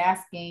that is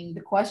asking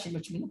the question,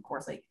 which means, of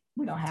course, like,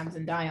 we don't have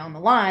Zendaya on the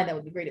line. That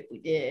would be great if we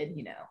did,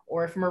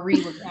 or if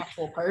Marie was an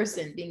actual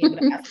person, being able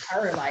to ask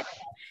her, like,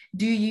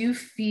 do you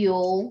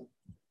feel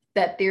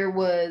that there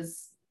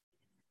was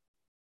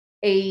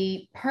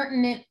a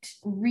pertinent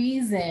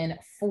reason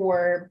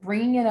for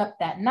bringing it up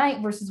that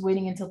night versus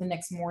waiting until the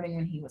next morning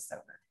when he was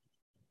sober?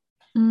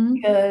 Mm-hmm.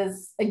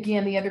 Because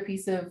again, the other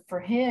piece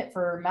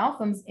for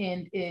Malcolm's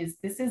end is,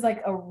 this is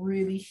like a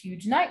really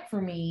huge night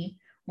for me.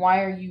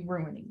 Why are you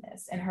ruining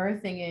this? And her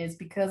thing is,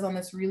 because on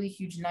this really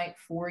huge night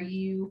for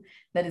you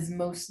that is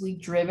mostly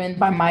driven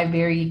by my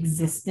very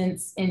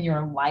existence in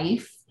your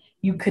life,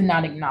 you could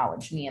not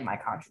acknowledge me and my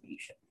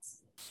contributions.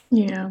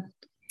 Yeah.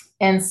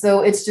 And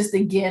so it's just,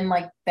 again,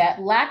 like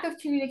that lack of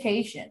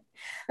communication.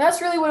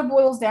 That's really what it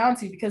boils down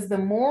to, because the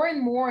more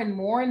and more and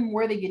more and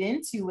more they get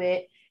into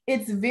it,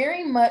 it's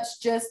very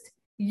much just,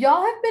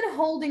 y'all have been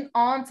holding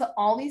on to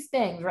all these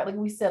things, right? Like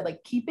we said,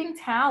 like keeping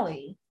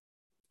tally,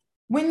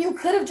 when you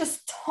could have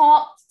just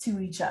talked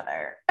to each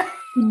other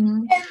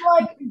and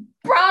like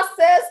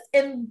processed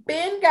and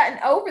been gotten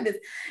over this.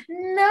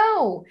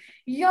 No,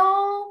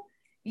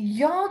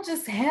 y'all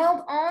just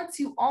held on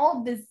to all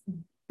of this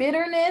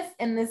bitterness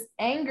and this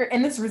anger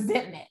and this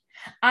resentment.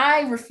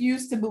 I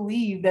refuse to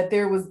believe that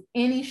there was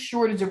any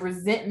shortage of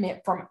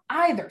resentment from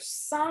either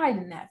side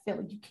in that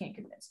film. You can't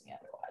convince me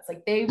otherwise.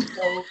 Like, they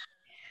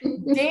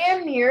both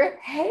damn near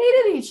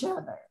hated each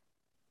other.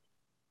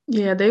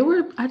 Yeah,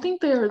 I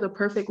think they are the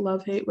perfect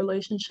love-hate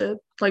relationship,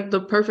 like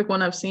the perfect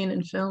one I've seen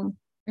in film.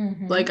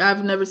 Mm-hmm. Like,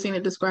 I've never seen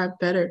it described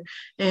better.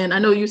 And I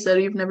know you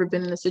said you've never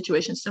been in a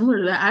situation similar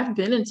to that. I've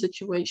been in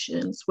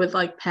situations with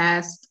like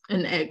past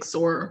an ex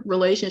or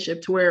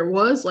relationship to where it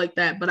was like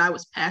that, but I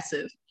was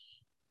passive.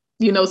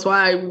 So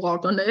I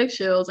walked on the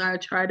eggshells. I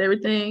tried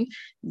everything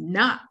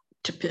not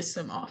to piss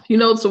him off,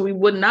 so we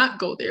would not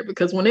go there,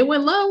 because when it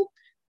went low,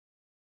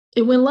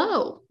 it went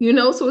low,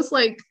 so it's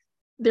like,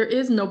 there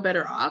is no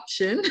better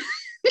option.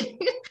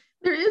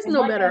 There is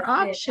no better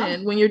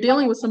option when you're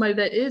dealing with somebody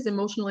that is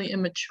emotionally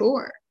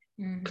immature,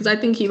 because I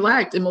think he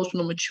lacked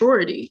emotional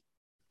maturity.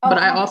 But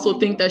I also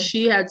think that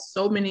she had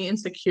so many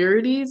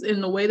insecurities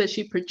in the way that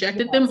she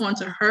projected them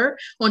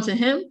onto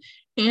him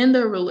and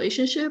their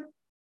relationship.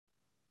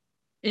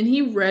 And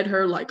he read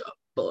her like a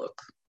book.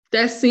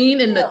 That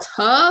scene in the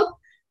tub,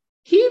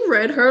 he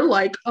read her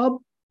like a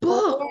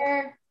book.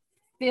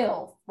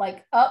 Filth,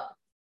 like up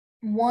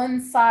one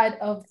side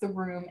of the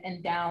room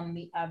and down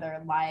the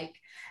other. Like,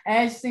 and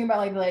I just think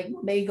about like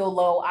they go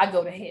low, I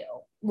go to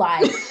hell.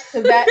 Like,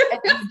 so that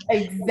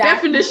exactly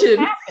definition.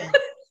 What happened.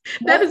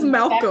 That is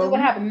Malcolm. Exactly what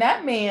happened.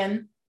 That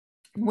man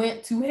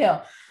went to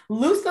hell.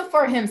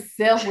 Lucifer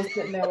himself was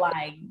sitting there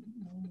like,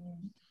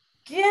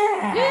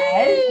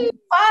 yeah,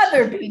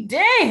 Father be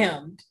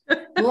damned.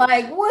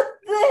 Like, what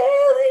the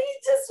hell? He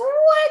just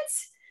what?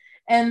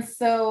 And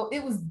so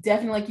it was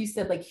definitely, like you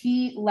said, like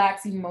he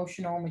lacks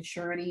emotional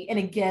maturity. And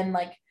again,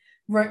 like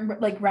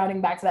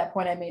routing back to that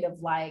point I made of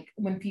like,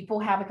 when people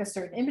have like a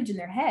certain image in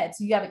their head,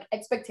 so you have like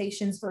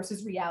expectations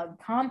versus reality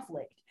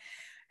conflict.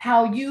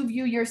 How you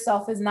view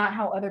yourself is not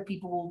how other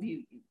people will view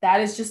you.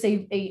 That is just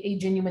a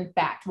genuine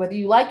fact. Whether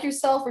you like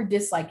yourself or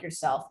dislike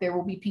yourself, there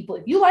will be people.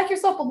 If you like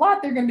yourself a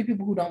lot, there are going to be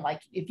people who don't like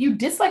you. If you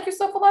dislike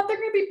yourself a lot, there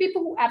are going to be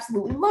people who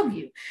absolutely love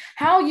you.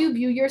 How you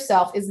view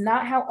yourself is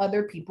not how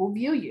other people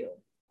view you.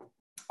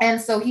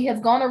 And so he has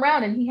gone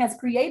around and he has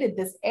created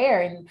this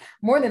air and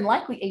more than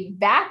likely a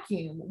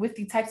vacuum with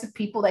the types of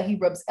people that he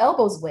rubs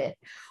elbows with,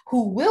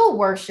 who will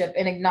worship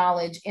and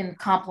acknowledge and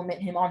compliment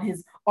him on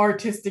his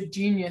artistic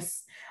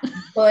genius.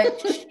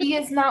 But she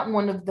is not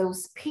one of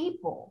those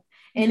people.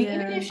 And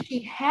even if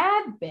she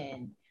had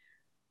been,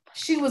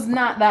 she was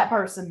not that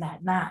person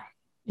that night.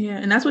 Yeah,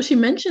 and that's what she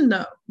mentioned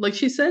though. Like,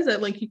 she says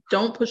that, like, you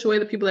don't push away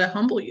the people that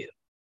humble you.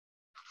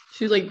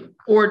 She's like,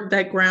 or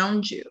that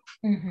ground you,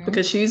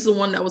 because she's the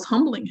one that was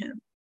humbling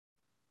him.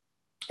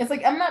 It's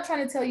like, I'm not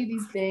trying to tell you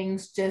these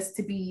things just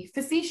to be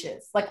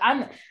facetious. Like,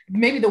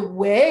 maybe the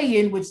way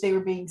in which they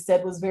were being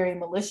said was very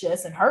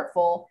malicious and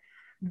hurtful,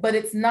 but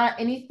it's not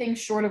anything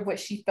short of what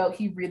she felt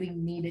he really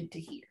needed to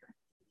hear.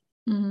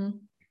 Mm-hmm.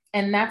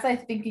 And that's, I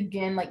think,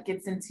 again, like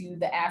gets into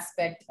the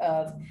aspect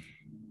of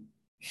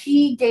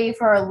he gave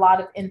her a lot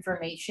of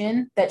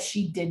information that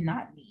she did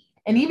not need.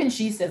 And even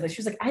she says that she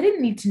was like, I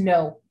didn't need to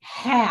know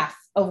half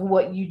of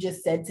what you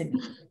just said to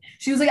me.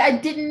 She was like, I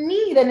didn't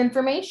need that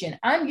information.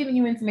 I'm giving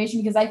you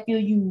information because I feel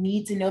you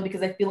need to know,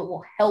 because I feel it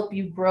will help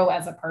you grow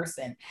as a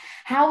person.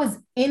 How is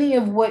any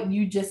of what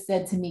you just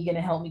said to me going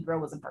to help me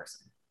grow as a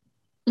person?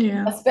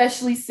 Yeah.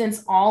 Especially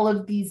since all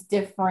of these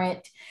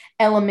different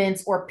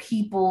elements or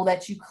people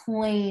that you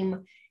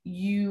claim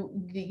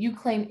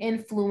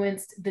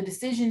influenced the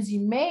decisions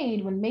you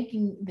made when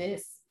making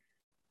this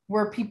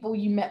were people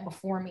you met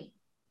before me.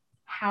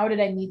 Why did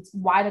I need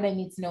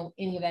to know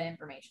any of that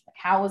information? Like,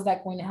 how is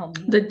that going to help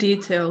me? The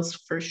details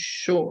for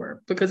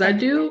sure, because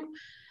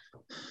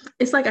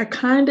it's like I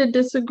kind of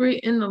disagree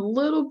in a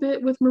little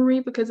bit with Marie,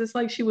 because it's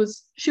like she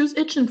was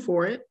itching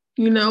for it,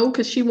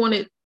 because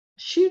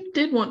she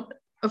did want,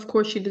 of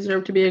course she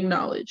deserved to be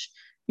acknowledged,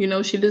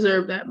 she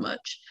deserved that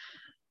much.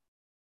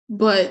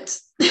 But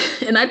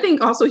and I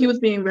think also he was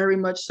being very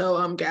much so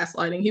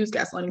gaslighting. He was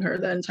gaslighting her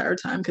that entire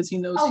time because he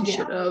knows Oh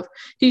yeah.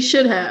 he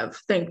should have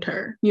thanked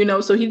her,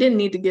 so he didn't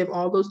need to give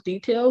all those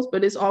details,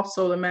 but it's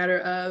also a matter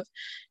of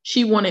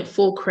she wanted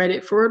full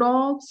credit for it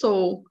all.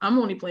 So I'm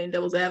only playing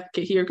devil's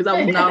advocate here because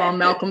I was not on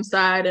Malcolm's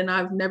side and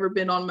I've never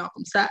been on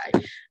Malcolm's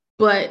side.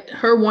 But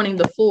her wanting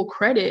the full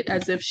credit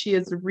as if she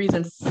is the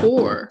reason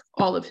for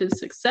all of his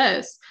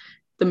success,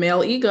 the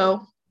male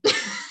ego.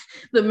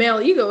 The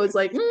male ego is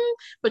like,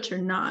 but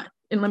you're not.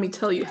 And let me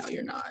tell you how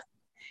you're not.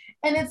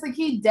 And it's like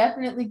he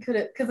definitely could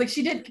have, because like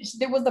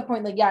there was the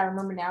point, like, yeah, I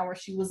remember now where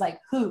she was like,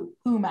 who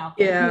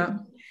Malcolm? Yeah. Who?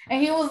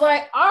 And he was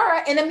like, all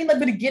right. And I mean, like,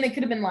 but again, it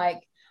could have been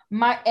like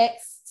my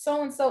ex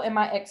so and so and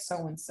my ex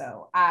so and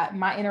so.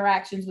 My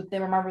interactions with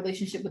them or my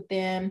relationship with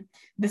them,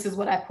 this is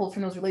what I pulled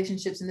from those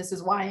relationships, and this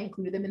is why I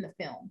included them in the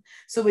film.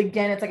 So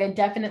again, it's like I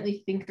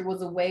definitely think there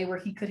was a way where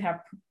he could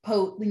have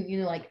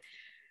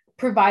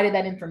provided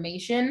that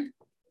information.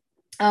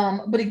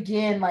 But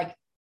again, like,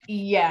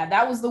 yeah,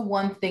 that was the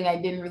one thing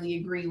I didn't really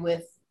agree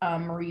with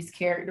Marie's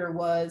character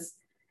was,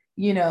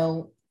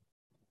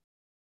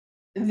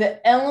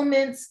 the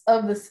elements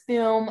of this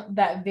film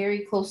that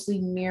very closely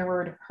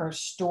mirrored her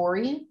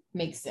story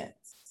makes sense.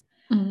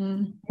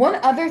 Mm-hmm. One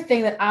other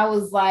thing that I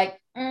was like,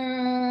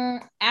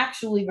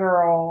 actually,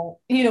 girl,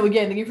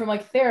 again, thinking from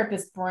like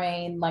therapist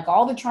brain, like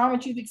all the trauma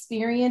you've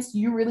experienced,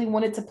 you really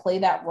wanted to play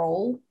that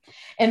role.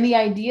 And the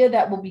idea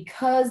that, well,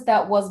 because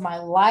that was my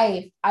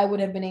life, I would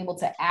have been able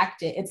to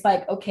act it. It's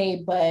like,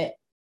 okay, but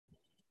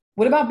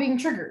what about being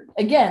triggered?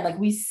 Again, like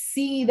we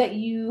see that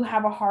you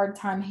have a hard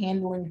time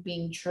handling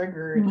being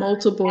triggered.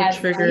 Multiple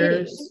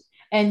triggers.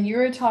 And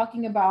you're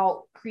talking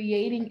about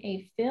creating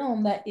a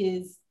film that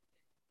is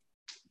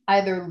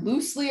either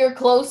loosely or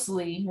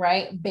closely,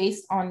 right,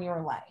 based on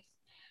your life.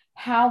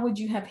 How would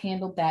you have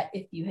handled that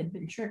if you had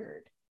been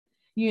triggered?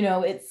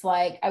 It's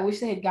like I wish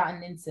they had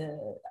gotten into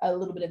a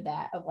little bit of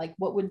that, of like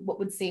what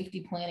would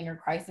safety planning or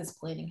crisis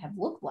planning have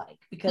looked like?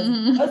 Because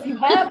if you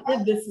have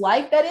lived this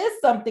life, that is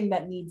something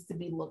that needs to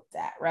be looked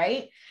at,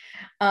 right?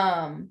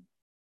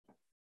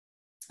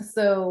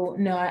 So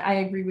no, I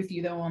agree with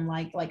you though on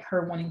like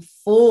her wanting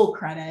full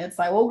credit. It's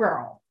like, well,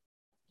 girl.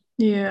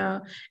 Yeah.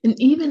 And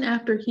even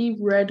after he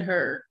read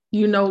her,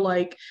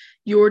 like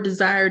your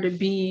desire to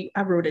be,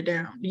 I wrote it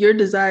down, your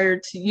desire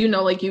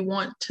to, like you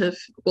want to,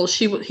 well,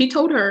 he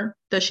told her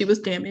that she was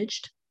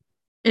damaged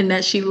and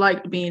that she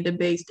liked being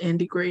debased and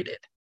degraded.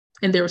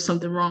 And there was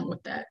something wrong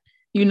with that,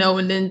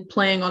 and then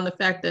playing on the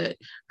fact that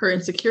her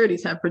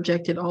insecurities have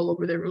projected all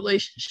over their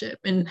relationship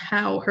and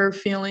how her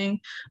feeling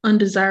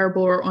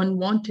undesirable or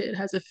unwanted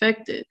has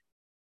affected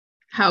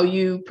how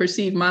you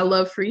perceive my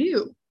love for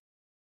you.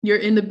 Your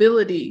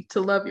inability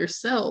to love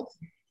yourself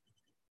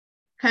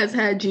has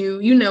had you,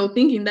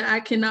 thinking that I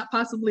cannot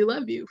possibly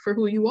love you for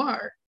who you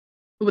are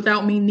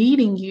without me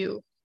needing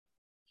you,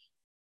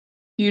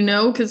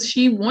 because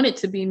she wanted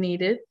to be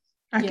needed.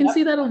 I can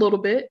see that a little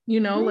bit,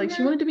 like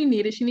she wanted to be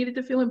needed. She needed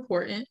to feel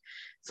important.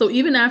 So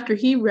even after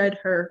he read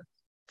her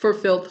for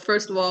filth,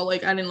 first of all,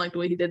 like I didn't like the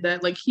way he did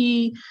that. Like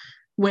he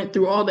went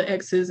through all the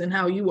exes and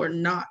how you are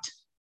not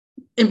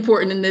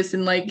important in this.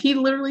 And like he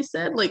literally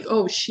said, like,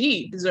 oh,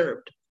 she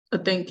deserved a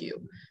thank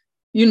you.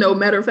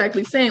 Matter of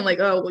factly saying like,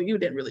 oh, well, you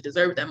didn't really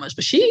deserve that much,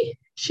 but she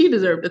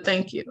deserved a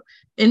thank you.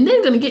 And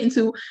then gonna get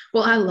into,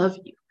 well, I love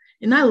you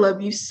and I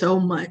love you so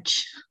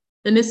much.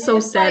 And it's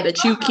so sad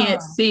that you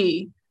can't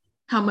see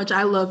how much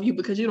I love you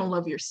because you don't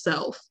love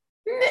yourself.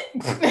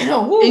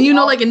 And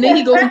like, and then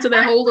he goes into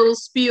that whole little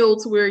spiel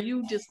to where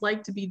you just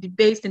like to be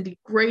debased and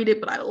degraded,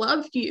 but I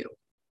love you.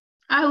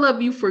 I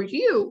love you for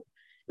you.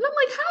 And I'm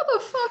like, how the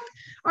fuck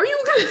are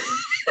you gonna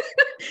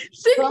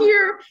sit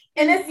here?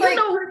 And it's like,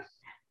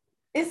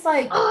 it's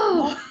like,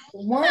 oh,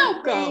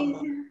 one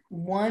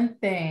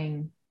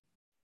thing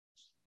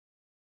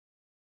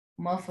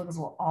motherfuckers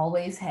will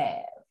always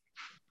have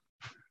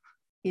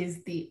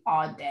is the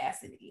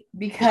audacity,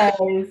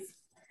 because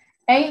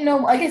ain't no,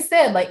 like I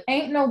said, like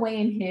ain't no way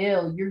in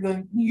hell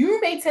you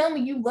may tell me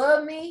you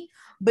love me,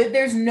 but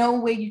there's no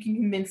way you can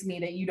convince me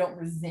that you don't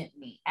resent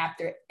me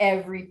after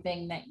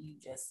everything that you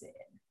just said.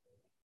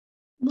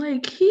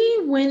 Like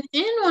he went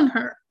in on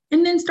her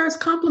and then starts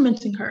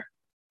complimenting her.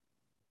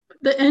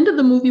 The end of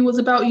the movie was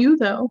about you,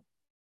 though.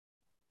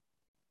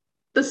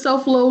 The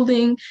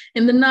self-loathing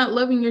and the not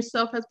loving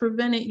yourself has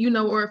prevented,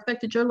 or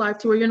affected your life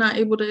to where you're not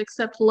able to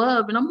accept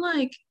love. And I'm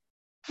like,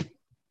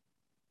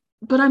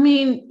 but I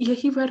mean, yeah,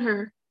 he read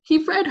her,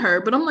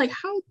 but I'm like,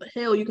 how the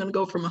hell are you going to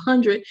go from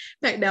 100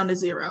 back down to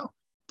 0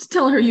 to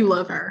telling her you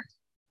love her?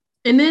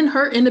 And then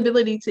her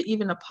inability to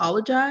even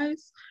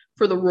apologize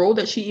for the role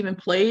that she even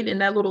played in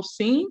that little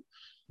scene.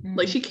 Mm-hmm.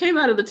 Like she came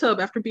out of the tub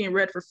after being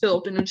read for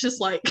filth and it's just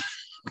like,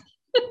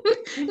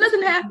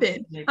 nothing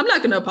happened. I'm not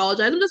going to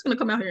apologize. I'm just going to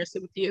come out here and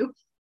sit with you.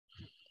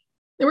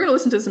 And we're going to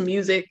listen to some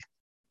music.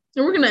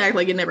 And we're going to act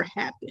like it never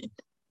happened.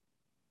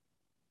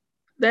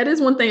 That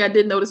is one thing I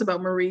did notice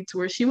about Marie, to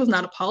where she was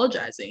not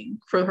apologizing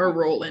for her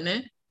role in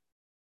it.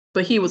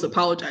 but he was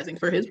apologizing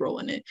for his role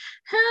in it.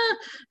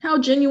 How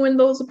genuine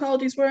those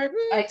apologies were,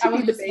 I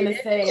was just going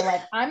to say,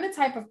 like, I'm the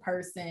type of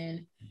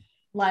person,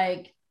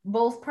 like,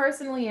 both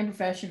personally and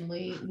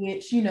professionally,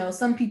 which, you know,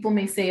 some people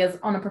may say as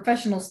on a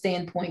professional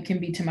standpoint can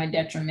be to my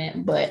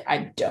detriment, but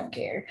I don't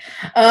care.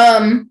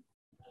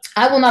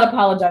 I will not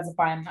apologize if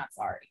I am not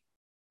sorry.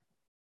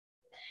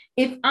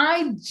 If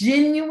I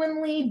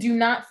genuinely do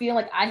not feel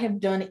like I have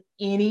done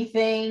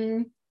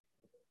anything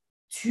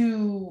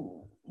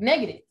to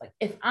negative, like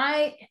if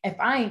I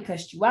ain't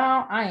cussed you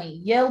out, I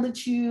ain't yelled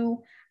at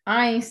you,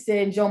 I ain't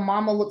said your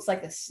mama looks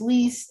like a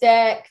sleeve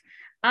stack,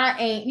 I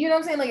ain't, you know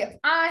what I'm saying? Like if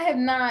I have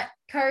not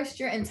cursed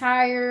your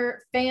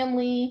entire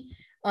family,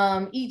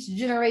 each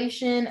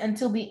generation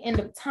until the end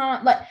of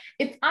time, like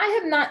if I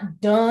have not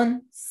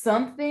done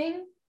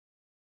something,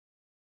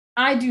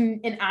 I do,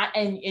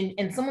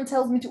 and someone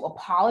tells me to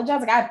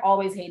apologize, like I've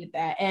always hated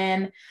that.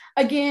 And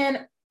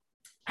again,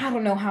 I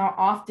don't know how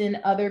often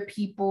other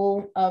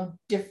people of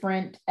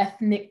different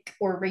ethnic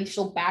or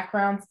racial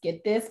backgrounds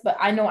get this, but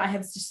I know I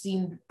have just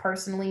seen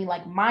personally,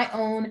 like my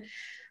own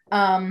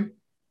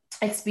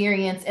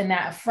experience in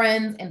that of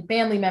friends and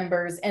family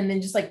members, and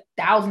then just like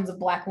thousands of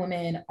Black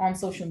women on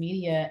social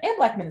media and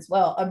Black men as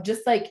well, of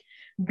just like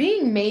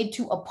being made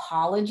to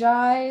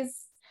apologize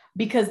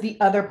because the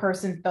other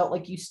person felt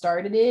like you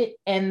started it,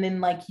 and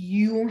then like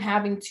you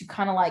having to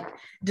kind of like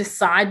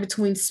decide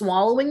between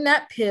swallowing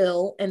that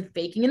pill and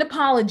faking an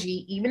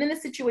apology, even in a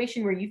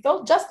situation where you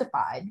felt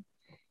justified,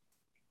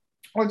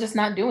 or just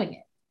not doing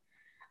it.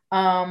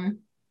 And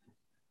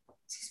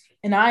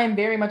I am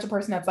very much a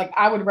person that's like,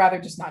 I would rather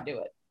just not do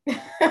it.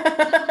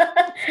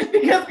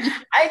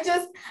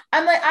 Because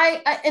I'm like,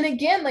 and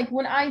again, like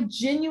when I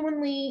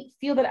genuinely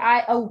feel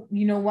that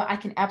you know what, I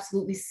can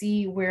absolutely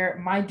see where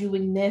my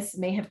doing this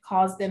may have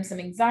caused them some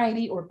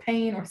anxiety or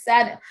pain or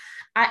sadness,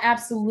 I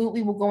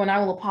absolutely will go and I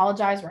will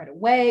apologize right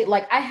away.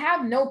 Like I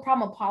have no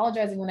problem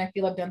apologizing when I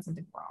feel I've done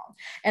something wrong.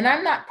 And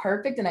I'm not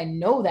perfect, and I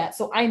know that.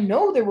 So I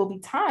know there will be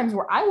times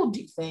where I will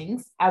do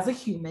things as a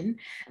human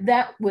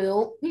that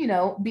will, you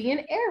know, be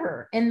an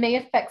error and may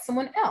affect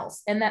someone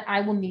else, and that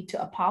I will need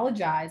to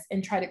apologize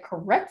and try to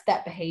correct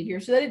that behavior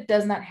so that it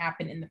does not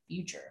happen in the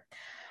future.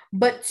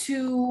 But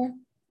to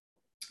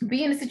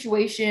be in a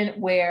situation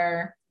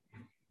where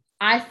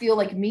I feel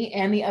like me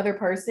and the other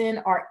person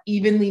are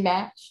evenly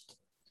matched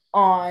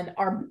on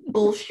our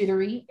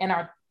bullshittery and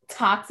our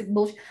toxic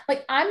bullshit,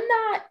 like I'm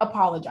not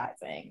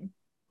apologizing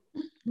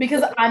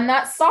because I'm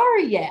not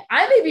sorry yet.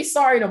 I may be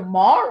sorry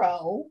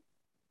tomorrow.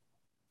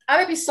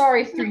 I may be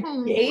sorry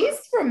 3 days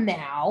from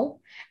now,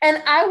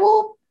 and I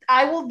will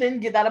then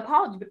give that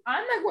apology. But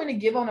I'm not going to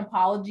give an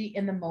apology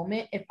in the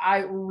moment if I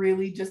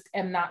really just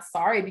am not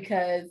sorry,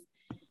 because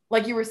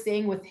like you were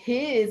saying with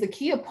his, like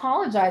he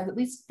apologized at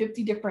least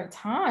 50 different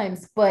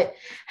times, but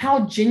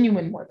how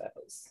genuine were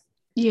those?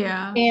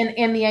 Yeah.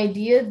 And the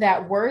idea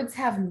that words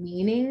have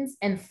meanings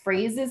and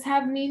phrases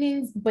have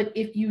meanings, but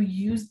if you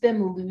use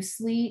them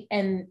loosely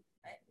and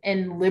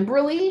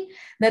liberally,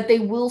 that they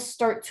will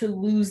start to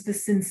lose the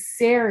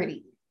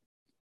sincerity.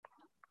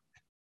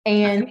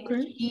 And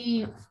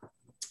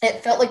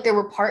it felt like there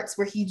were parts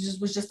where he just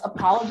was just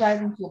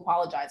apologizing to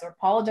apologize, or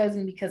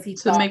apologizing because he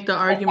to make the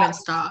argument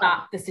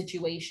stop the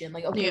situation.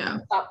 Like, okay, yeah,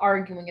 stop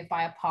arguing if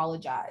I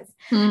apologize.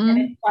 And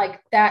it's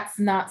like, that's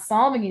not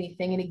solving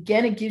anything. And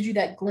again, it gives you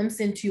that glimpse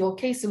into,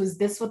 okay, so is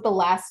this what the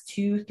last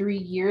 2-3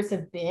 years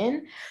have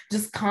been?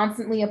 Just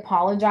constantly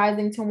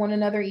apologizing to one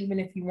another, even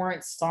if you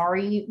weren't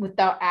sorry,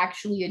 without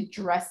actually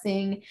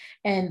addressing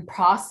and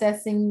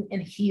processing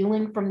and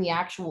healing from the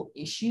actual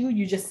issue.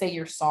 You just say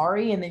you're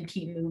sorry and then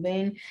keep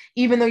moving,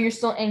 even though you're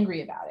still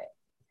angry about it.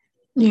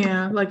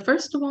 Yeah, like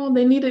first of all,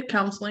 they needed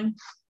counseling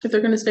if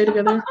they're going to stay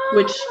together,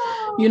 which,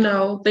 you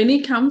know, they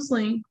need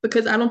counseling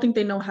because I don't think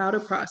they know how to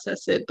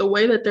process it. The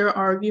way that they're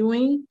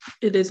arguing,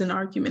 it is an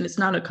argument. It's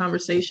not a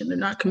conversation. They're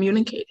not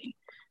communicating.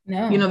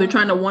 No, you know, they're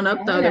trying to one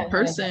up the other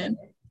person.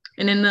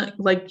 And then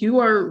like you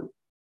are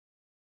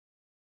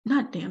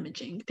not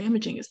damaging.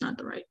 Damaging is not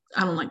the right,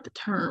 I don't like the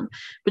term,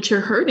 but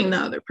you're hurting the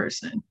other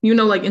person, you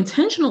know, like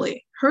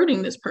intentionally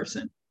hurting this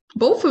person.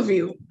 Both of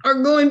you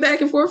are going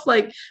back and forth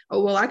like,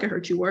 oh, well, I can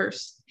hurt you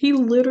worse. He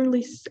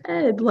literally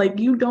said, like,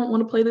 you don't want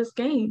to play this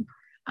game.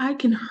 I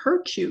can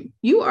hurt you.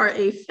 You are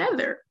a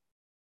feather.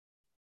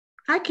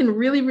 I can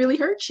really, really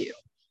hurt you.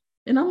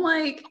 And I'm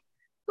like,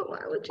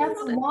 why would you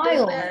want to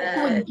do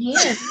that?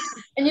 Again.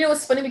 And you know,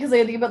 it's funny because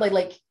I think about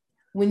like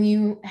when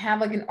you have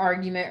like an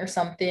argument or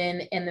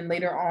something, and then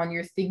later on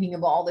you're thinking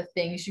of all the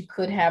things you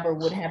could have or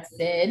would have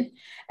said.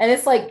 And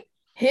it's like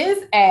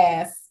his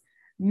ass,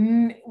 I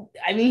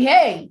mean,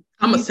 hey,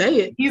 I'm gonna say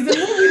it. He's a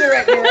movie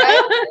director,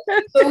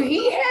 right? So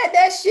he had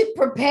that shit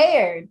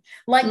prepared.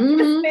 Like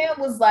this man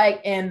was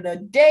like, and the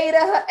day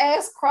that her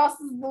ass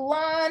crosses the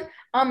line,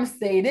 I'm gonna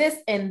say this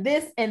and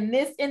this and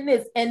this and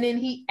this, and then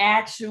he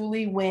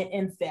actually went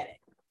and said it.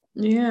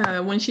 Yeah,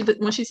 when she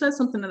said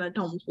something that I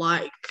don't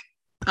like,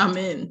 I'm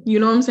in. You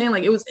know what I'm saying?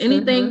 Like it was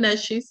anything that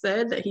she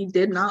said that he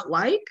did not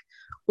like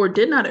or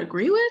did not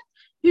agree with.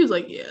 He was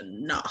like, yeah,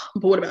 nah.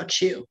 But what about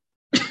you?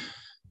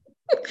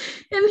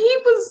 And he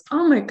was,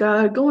 oh my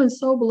God, going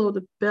so below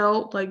the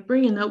belt, like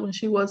bringing up when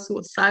she was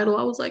suicidal.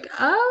 I was like,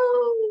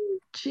 oh,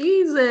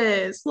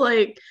 Jesus.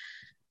 Like,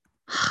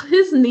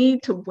 his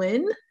need to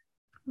win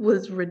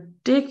was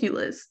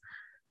ridiculous.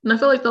 And I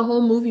feel like the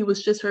whole movie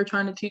was just her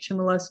trying to teach him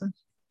a lesson.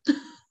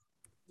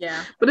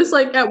 Yeah. But it's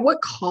like, at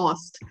what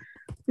cost?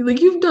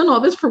 Like, you've done all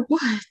this for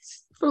what?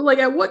 For like,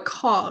 at what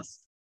cost?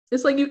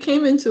 It's like you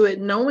came into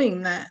it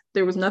knowing that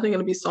there was nothing going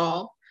to be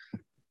solved.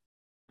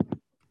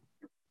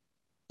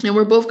 And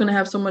we're both going to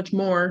have so much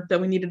more that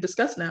we need to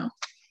discuss now.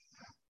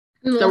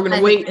 That we're going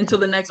to wait until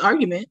the next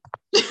argument.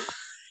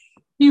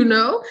 You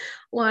know?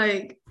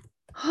 Like,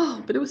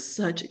 oh, but it was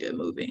such a good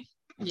movie.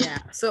 Yeah.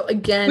 So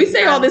again, we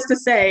say all this to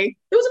say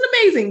it was an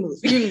amazing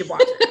movie. You need to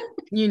watch it.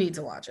 You need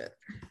to watch it.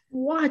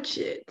 Watch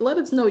it. Let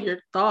us know your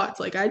thoughts.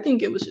 Like, I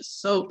think it was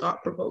just so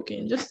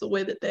thought-provoking. Just the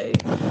way that they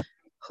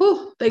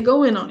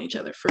go in on each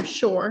other for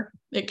sure.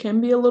 It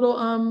can be a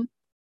little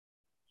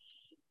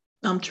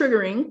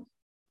triggering.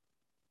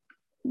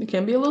 It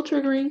can be a little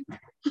triggering.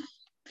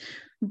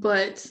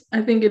 But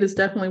I think it is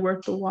definitely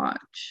worth the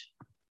watch.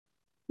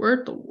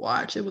 Worth the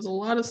watch. It was a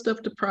lot of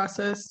stuff to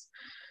process.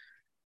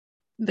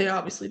 They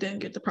obviously didn't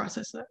get to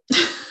process that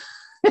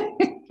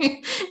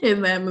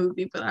in that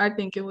movie, but I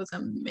think it was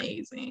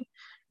amazing.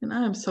 And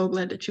I am so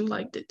glad that you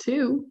liked it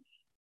too.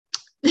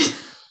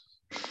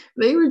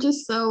 They were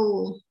just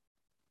so,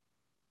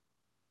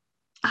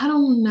 I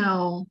don't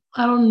know.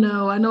 I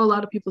know a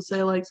lot of people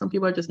say like some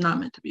people are just not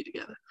meant to be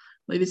together.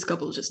 Like this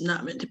couple is just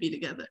not meant to be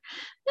together.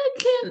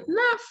 It's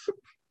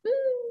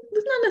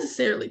not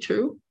necessarily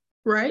true,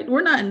 right?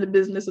 We're not in the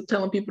business of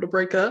telling people to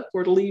break up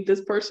or to leave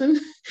this person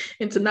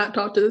and to not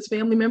talk to this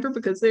family member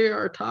because they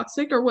are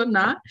toxic or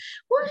whatnot.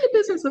 We're in the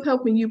business of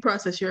helping you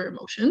process your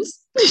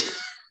emotions.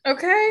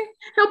 Okay.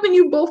 Helping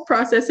you both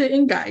process it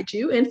and guide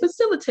you and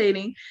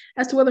facilitating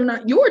as to whether or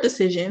not your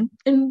decision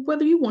and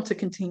whether you want to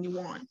continue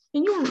on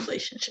in your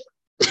relationship.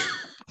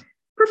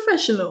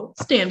 Professional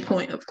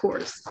standpoint, of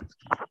course,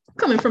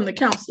 coming from the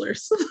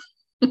counselors.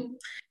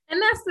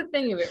 And that's the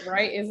thing of it,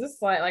 right? Is this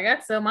like I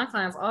tell my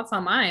clients all the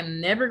time, I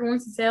am never going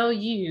to tell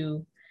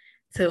you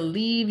to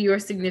leave your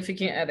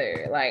significant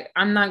other. Like,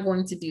 I'm not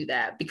going to do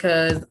that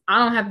because I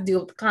don't have to deal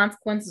with the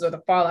consequences or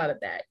the fallout of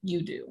that.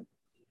 You do.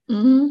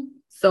 Mm-hmm.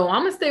 So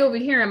I'm gonna stay over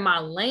here in my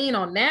lane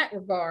on that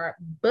regard.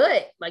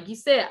 But like you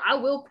said, I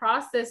will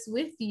process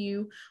with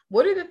you.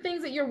 What are the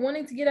things that you're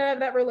wanting to get out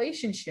of that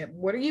relationship?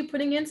 What are you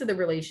putting into the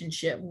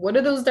relationship? What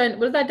does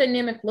that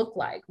dynamic look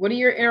like? What do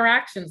your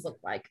interactions look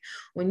like?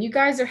 When you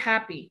guys are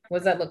happy, what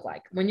does that look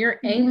like? When you're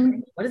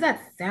angry, what does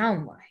that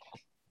sound like?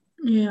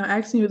 Yeah,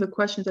 asking you the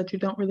questions that you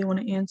don't really want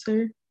to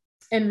answer.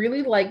 And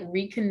really like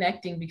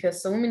reconnecting,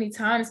 because so many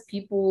times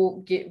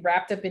people get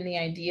wrapped up in the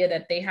idea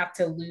that they have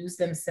to lose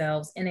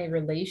themselves in a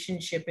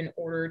relationship in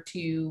order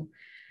to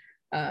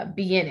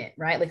be in it,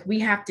 right? Like we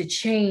have to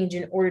change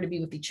in order to be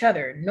with each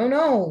other.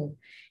 No,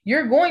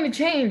 you're going to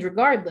change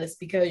regardless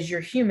because you're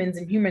humans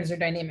and humans are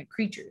dynamic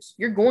creatures.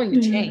 You're going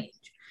to change.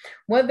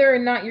 Whether or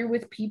not you're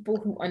with people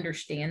who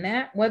understand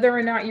that, whether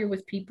or not you're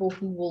with people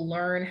who will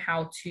learn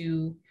how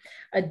to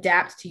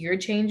adapt to your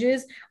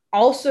changes,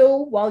 also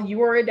while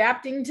you are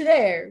adapting to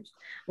theirs.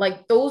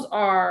 Like those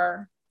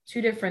are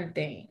two different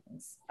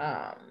things.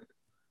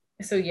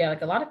 So yeah,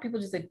 like a lot of people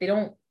just like they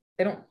don't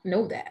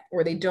know that,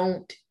 or they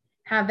don't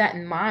have that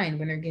in mind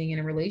when they're getting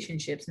into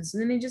relationships, and so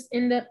then they just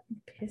end up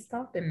pissed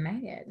off and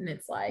mad. And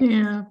it's like,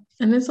 yeah,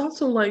 and it's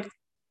also like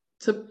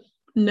to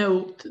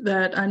note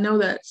that I know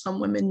that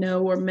some women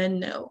know or men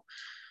know,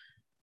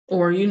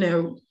 or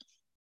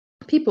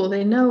people,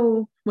 they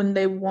know when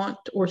they want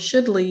or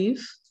should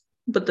leave,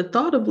 but the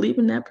thought of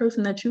leaving that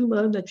person that you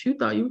love, that you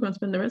thought you were going to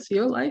spend the rest of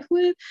your life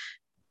with,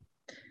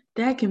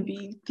 that can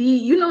be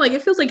deep. Like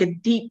it feels like a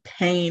deep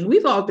pain.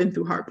 We've all been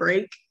through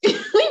heartbreak.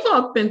 We've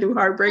all been through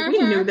heartbreak. We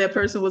knew that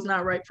person was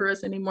not right for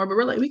us anymore, but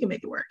we're like, we can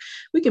make it work.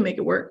 We can make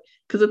it work.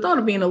 Because the thought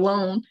of being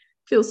alone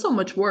feels so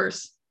much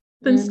worse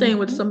than staying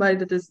with somebody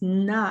that does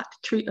not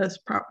treat us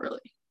properly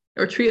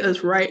or treat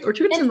us right or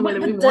treat us in the way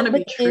that we want to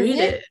be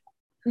treated.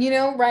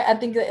 Right? I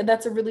think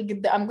that's a really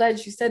good, I'm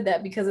glad you said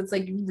that, because it's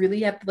like you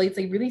really have to like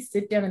really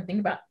sit down and think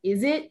about,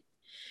 is it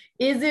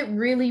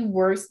really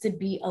worse to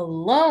be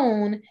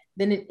alone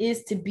than it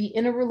is to be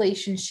in a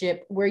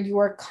relationship where you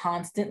are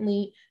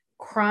constantly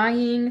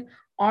crying,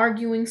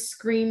 arguing,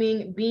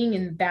 screaming, being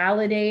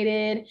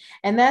invalidated?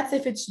 And that's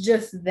if it's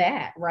just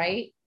that,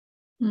 right?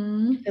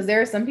 Because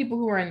there are some people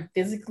who are in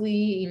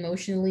physically,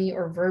 emotionally,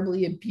 or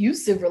verbally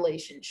abusive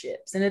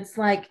relationships. And it's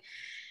like,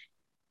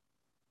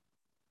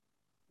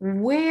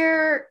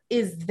 where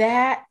is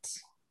that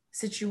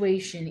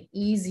situation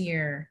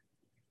easier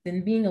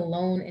than being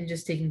alone and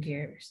just taking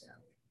care of yourself?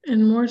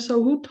 And more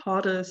so, who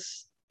taught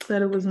us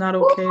that it was not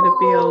okay to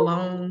be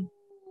alone?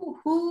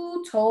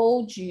 Who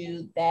told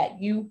you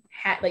that you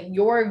had like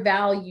your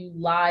value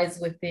lies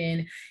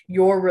within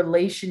your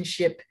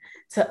relationship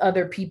to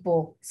other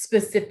people,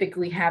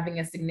 specifically having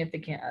a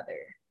significant other?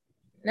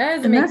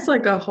 That's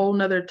like a whole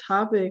nother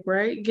topic,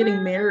 right?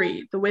 Getting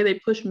married, the way they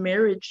push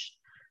marriage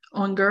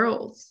on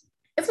girls.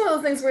 it's one of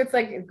those things where it's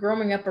like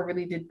growing up, I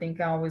really did think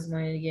I always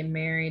wanted to get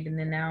married. And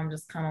then now I'm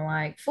just kind of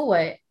like, for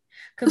what?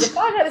 Because if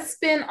I got to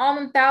spend all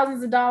them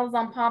thousands of dollars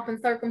on pomp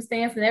and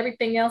circumstance and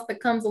everything else that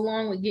comes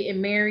along with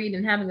getting married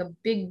and having a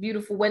big,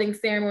 beautiful wedding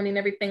ceremony and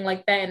everything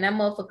like that, and that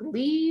motherfucker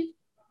leave,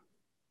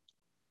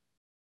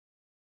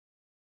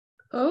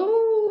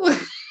 Oh,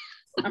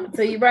 I'm gonna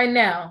tell you right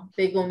now,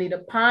 they're gonna need a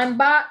pine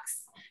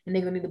box and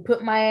they're gonna need to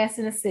put my ass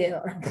in a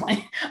cell.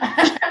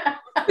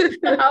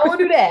 I won't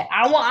do that.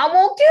 I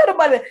won't kill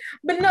nobody.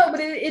 But no, but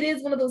it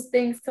is one of those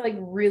things to like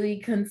really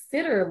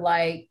consider,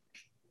 like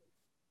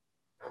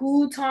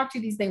who taught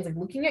you these things, like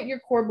looking at your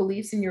core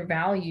beliefs and your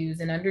values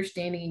and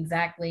understanding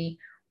exactly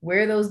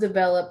where those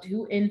developed,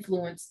 who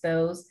influenced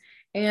those,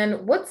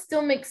 and what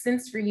still makes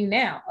sense for you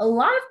now. A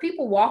lot of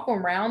people walk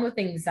around with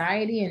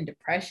anxiety and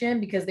depression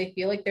because they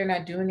feel like they're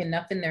not doing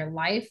enough in their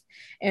life.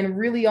 And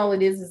really, all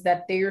it is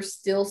that they are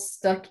still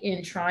stuck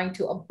in trying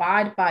to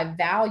abide by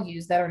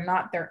values that are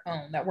not their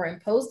own, that were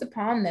imposed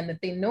upon them, that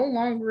they no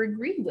longer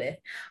agree with,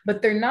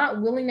 but they're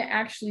not willing to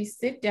actually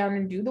sit down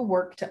and do the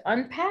work to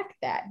unpack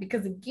that.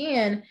 Because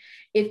again,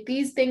 if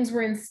these things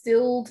were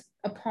instilled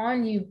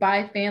upon you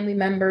by family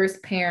members,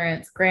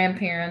 parents,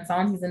 grandparents,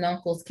 aunties and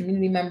uncles,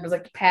 community members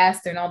like the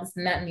pastor and all this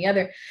and that and the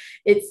other,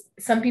 it's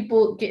some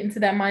people get into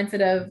that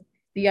mindset of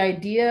the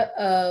idea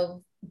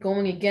of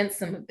going against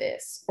some of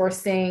this or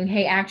saying,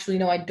 hey, actually,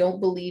 no, I don't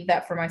believe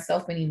that for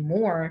myself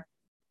anymore,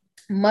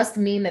 must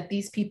mean that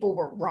these people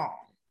were wrong.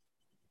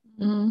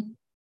 mm-hmm.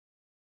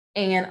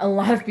 And a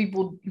lot of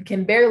people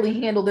can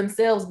barely handle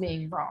themselves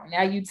being wrong.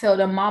 Now you tell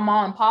them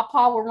mama and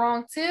papa were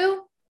wrong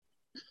too.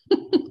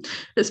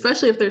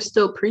 Especially if they're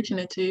still preaching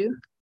it to you.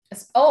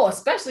 Oh,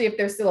 especially if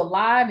they're still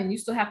alive and you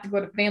still have to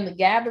go to family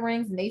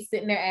gatherings and they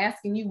sitting there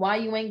asking you why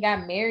you ain't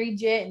got married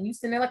yet. And you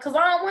sitting there like, because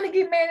I don't want to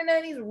get married to none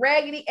of these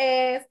raggedy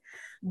ass,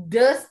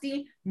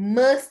 dusty,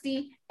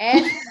 musty,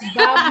 ass.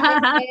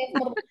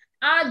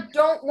 I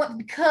don't want,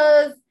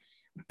 because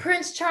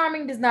Prince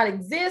Charming does not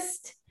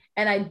exist.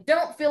 And I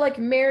don't feel like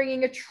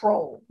marrying a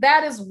troll.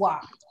 That is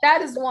why.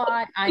 That is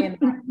why I am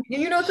not.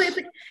 You know, so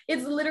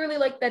it's literally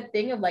like that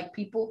thing of like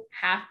people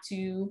have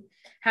to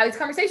have these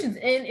conversations.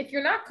 And if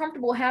you're not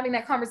comfortable having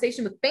that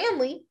conversation with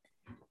family,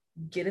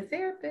 get a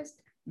therapist.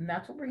 And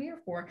that's what we're here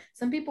for.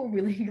 Some people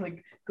really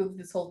like go through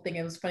this whole thing.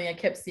 It was funny. I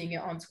kept seeing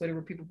it on Twitter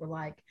where people were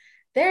like,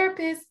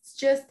 therapists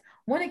just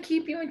want to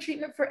keep you in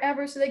treatment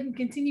forever so they can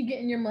continue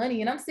getting your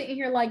money. And I'm sitting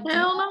here like, do you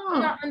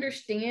not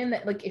understand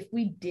that like if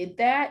we did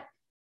that,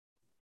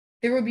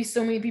 there would be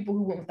so many people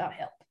who went without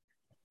help.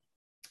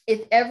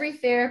 If every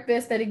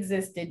therapist that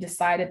existed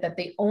decided that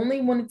they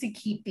only wanted to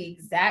keep the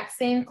exact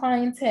same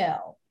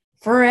clientele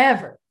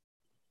forever,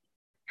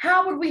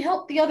 how would we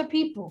help the other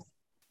people?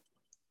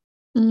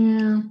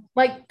 Yeah.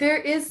 Like there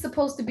is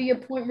supposed to be a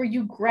point where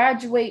you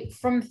graduate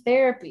from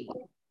therapy.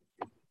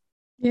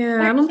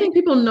 Yeah, I don't think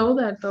people know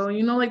that though.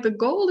 You know, like the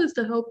goal is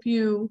to help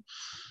you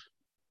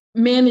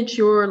manage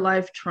your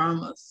life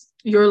traumas,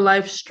 your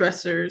life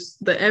stressors,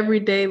 the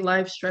everyday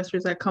life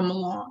stressors that come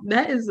along.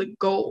 That is the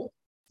goal.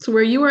 So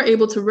where you are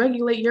able to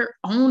regulate your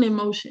own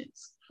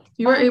emotions.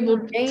 You are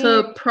able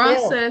to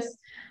process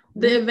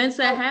the events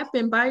that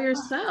happen by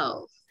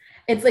yourself.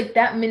 It's like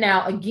that.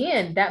 Now,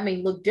 again, that may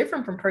look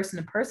different from person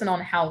to person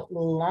on how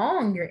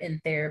long you're in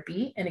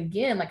therapy. And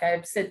again, like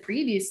I've said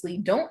previously,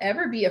 don't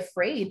ever be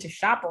afraid to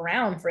shop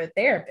around for a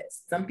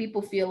therapist. Some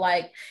people feel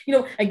like, you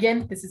know,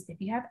 again, this is if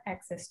you have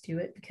access to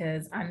it,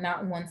 because I'm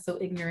not one so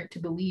ignorant to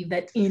believe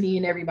that any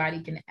and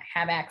everybody can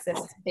have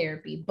access to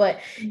therapy.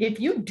 But if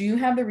you do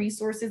have the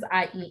resources,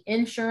 i.e.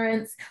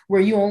 insurance,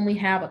 where you only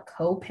have a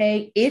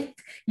copay, if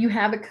you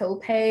have a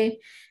copay,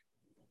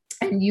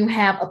 and you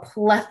have a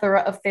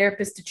plethora of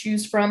therapists to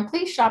choose from,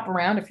 please shop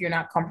around if you're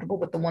not comfortable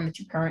with the one that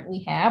you currently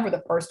have or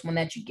the first one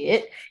that you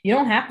get. You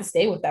don't have to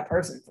stay with that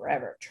person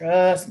forever.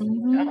 Trust me.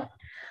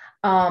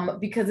 Mm-hmm.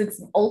 Because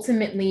it's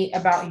ultimately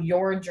about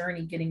your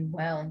journey getting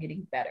well and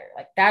getting better.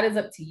 Like that is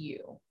up to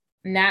you.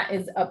 And that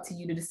is up to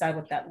you to decide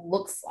what that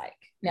looks like.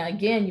 Now,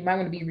 again, you might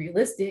want to be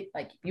realistic.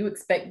 Like if you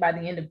expect by the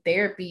end of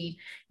therapy,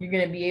 you're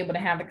going to be able to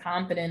have the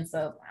confidence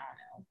of, I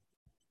don't know,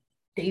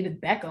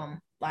 David Beckham.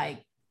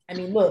 Like, I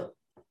mean, look,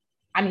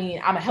 I'm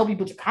gonna help you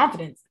build your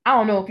confidence. I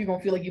don't know if you're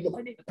gonna feel like you look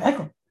like David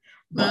Beckham,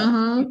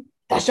 but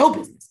that's your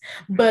business.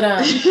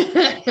 But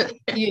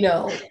you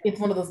know, it's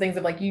one of those things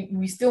of like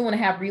we still want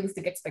to have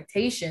realistic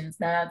expectations.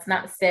 Now, it's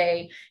not to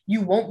say you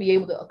won't be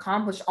able to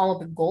accomplish all of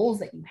the goals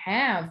that you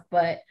have,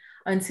 but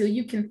until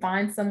you can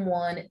find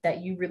someone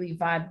that you really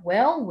vibe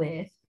well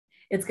with,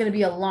 it's going to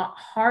be a lot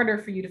harder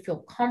for you to feel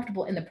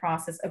comfortable in the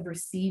process of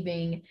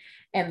receiving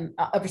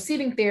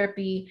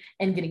therapy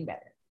and getting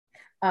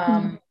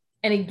better.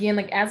 And again,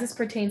 like as this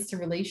pertains to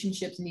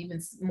relationships and even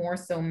more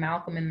so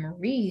Malcolm and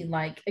Marie,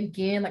 like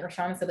again, like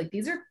Rashana said, like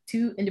these are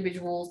two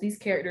individuals, these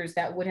characters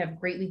that would have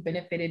greatly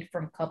benefited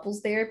from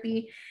couples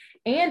therapy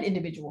and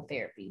individual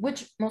therapy,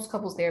 which most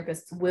couples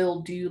therapists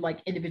will do like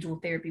individual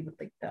therapy with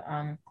like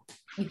the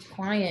each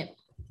client,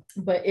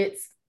 but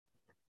it's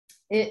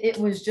it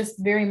was just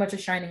very much a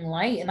shining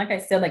light. And like I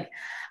said, like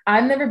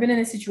I've never been in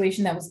a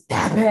situation that was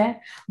that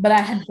bad, but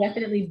I had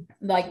definitely,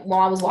 like,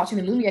 while I was watching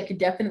the movie, I could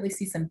definitely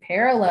see some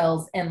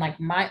parallels and like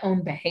my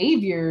own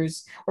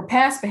behaviors or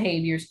past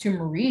behaviors to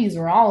Marie's,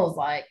 where I was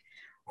like,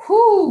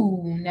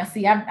 whoo, now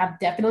see, I've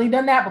definitely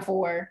done that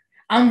before.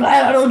 I'm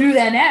glad I don't do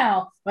that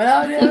now, but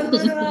I'll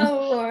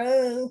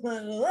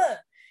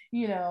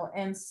you know,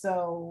 and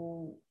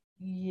so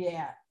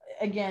yeah,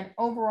 again,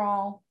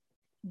 overall,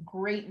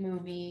 great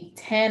movie.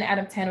 10 out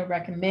of 10 would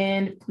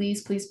recommend.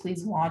 Please, please,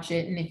 please watch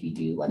it. And if you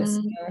do, let us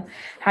know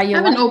how you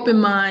have like an open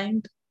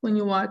mind when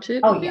you watch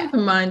it. Oh, Be yeah.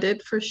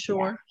 open-minded for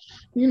sure.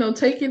 You know,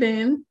 take it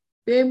in,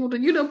 be able to,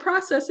 you know,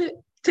 process it.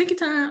 Take your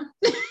time.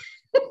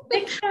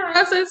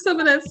 Process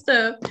some of that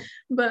stuff.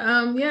 But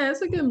yeah,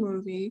 it's a good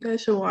movie. You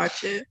guys should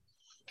watch it.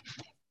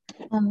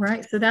 All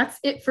right. So that's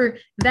it for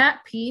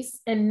that piece.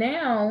 And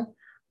now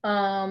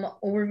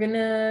we're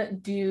gonna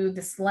do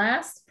this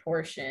last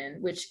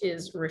portion, which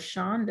is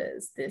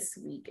Rashonda's this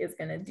week is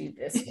gonna do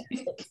this one.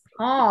 It's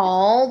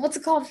called, what's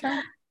it called,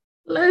 Sean?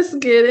 Let's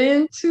get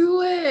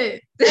into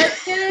it.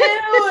 Let's get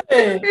into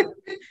it.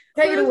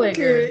 Take it away,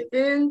 girl. Get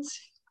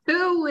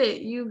into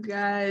it, you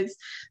guys.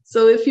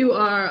 So if you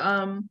are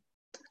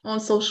on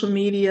social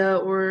media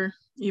or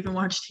even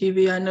watch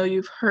TV, I know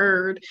you've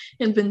heard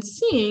and been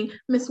seeing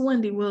Miss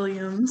Wendy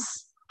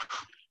Williams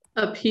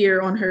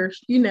appear on her,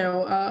 you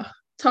know,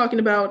 talking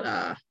about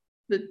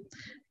the.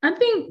 I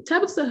think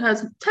Tabitha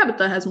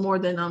has more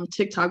than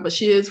TikTok, but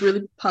she is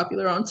really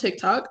popular on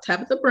TikTok.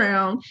 Tabitha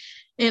Brown,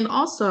 and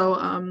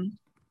also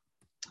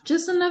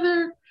just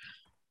another.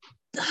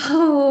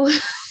 Oh,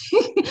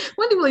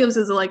 Wendy Williams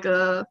is like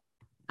a.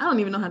 I don't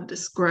even know how to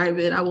describe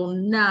it. I will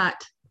not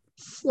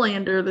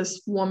slander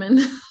this woman.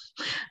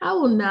 I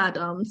will not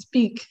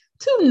speak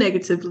too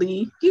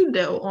negatively, you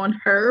know, on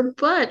her,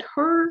 but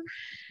her.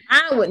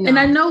 I would not. And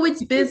I know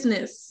it's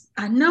business.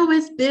 I know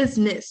it's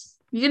business.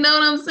 You know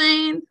what I'm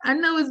saying? I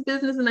know it's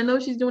business, and I know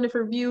she's doing it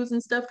for views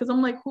and stuff, because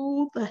I'm like,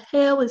 who the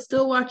hell is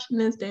still watching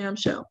this damn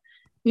show?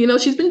 You know,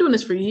 she's been doing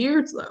this for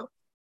years, though.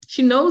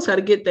 She knows how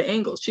to get the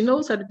angles. She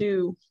knows how to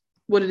do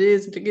what it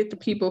is to get the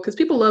people, because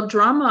people love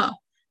drama.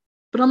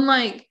 But I'm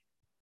like,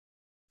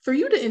 for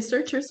you to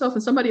insert yourself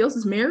in somebody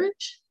else's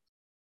marriage?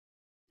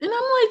 And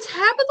I'm like,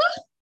 Tabitha?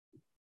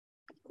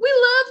 We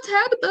love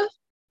Tabitha.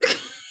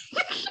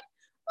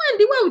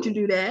 Wendy, why would you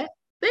do that?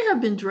 They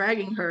have been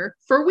dragging her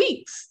for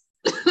weeks.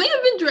 They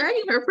have been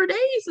dragging her for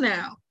days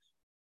now.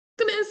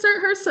 Gonna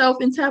insert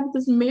herself in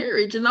Tabitha's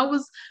marriage. And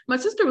my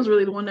sister was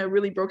really the one that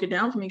really broke it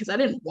down for me, because I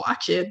didn't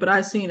watch it, but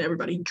I seen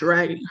everybody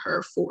dragging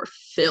her for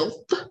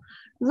filth,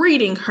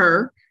 reading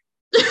her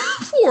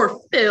for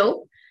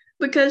filth,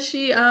 because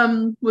she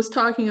was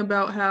talking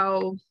about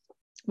how,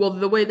 well,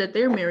 the way that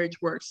their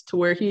marriage works, to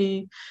where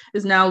he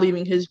is now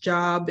leaving his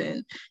job,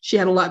 and she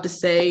had a lot to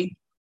say,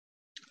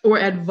 or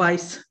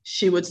advice,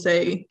 she would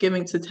say,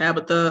 giving to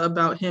Tabitha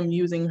about him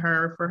using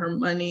her for her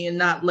money and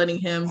not letting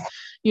him,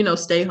 you know,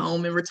 stay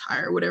home and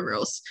retire, whatever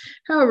else,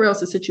 however else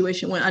the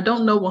situation went. I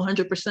don't know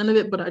 100% of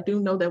it, but I do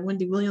know that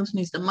Wendy Williams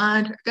needs to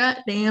mind her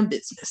goddamn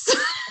business.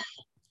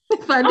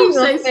 If I do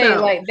say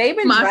so. Like, they've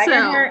been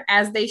dragging her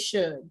as they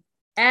should.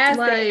 As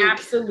like, they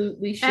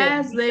absolutely should.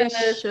 As they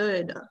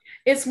should.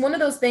 It's one of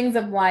those things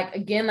of like,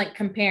 again, like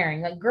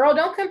comparing. Like, girl,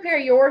 don't compare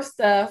your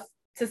stuff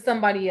to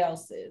somebody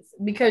else's,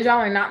 because y'all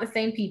are not the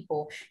same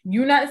people.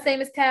 You're not the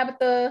same as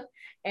Tabitha,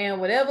 and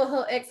whatever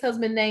her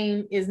ex-husband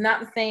name is not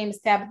the same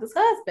as Tabitha's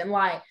husband.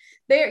 Like,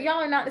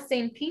 y'all are not the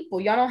same people.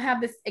 Y'all don't have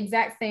this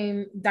exact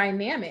same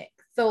dynamic.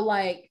 So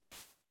like,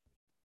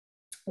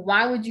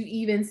 why would you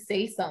even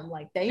say something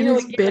like that? You know,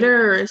 it's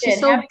bitter. It's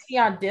just having the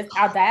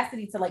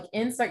audacity to like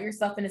insert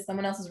yourself into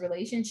someone else's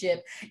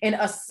relationship and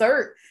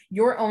assert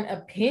your own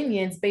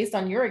opinions based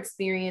on your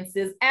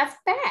experiences as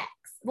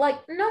facts. Like,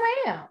 no,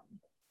 ma'am.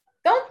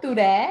 Don't do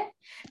that.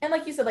 And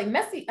like you said, like,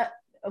 messy,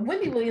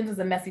 Wendy Williams is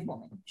a messy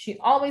woman. She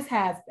always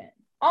has been.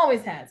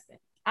 Always has been.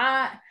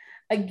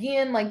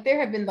 Again, like, there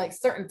have been like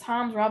certain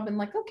times where I've been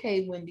like,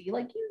 okay, Wendy,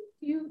 like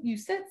you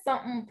said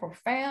something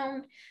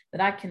profound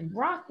that I can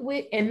rock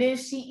with. And then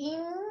she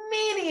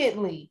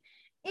immediately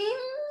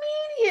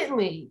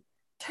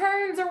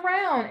turns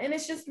around, and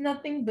it's just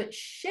nothing but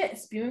shit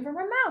spewing from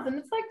her mouth. And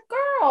it's like,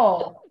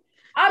 girl,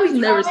 I've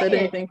never said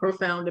anything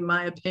profound, in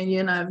my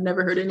opinion. I've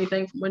never heard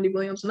anything from Wendy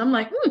Williams, and I'm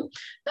like,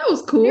 that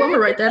was cool. I'm gonna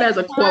write that as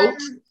a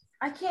quote.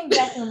 I can't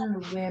exactly remember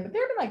when, but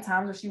there have been like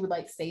times where she would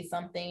like say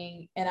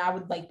something, and I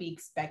would like be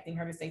expecting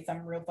her to say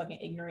something real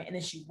fucking ignorant, and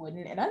then she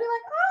wouldn't, and I'd be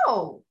like,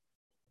 oh,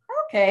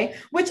 okay.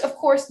 Which, of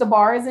course, the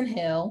bar is in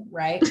hell,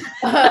 right?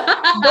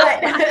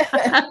 But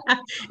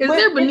is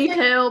there beneath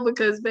hell?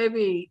 Because,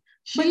 baby.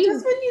 But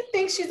just when you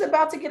think she's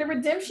about to get a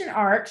redemption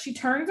arc, she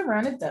turns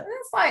around and does. And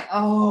it's like,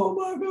 oh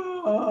my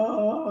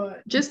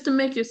God. Just to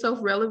make yourself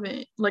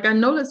relevant. Like, I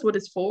know that's what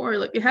it's for.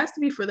 Like, it has to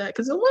be for that.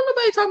 Because there wasn't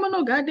nobody talking about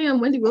no goddamn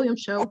Wendy Williams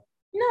show.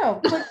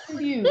 No, clicks and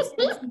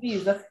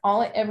views. That's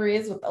all it ever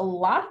is with a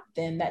lot of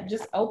them that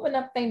just open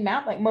up their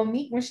mouth. Like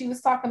Monique, when she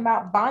was talking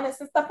about bonnets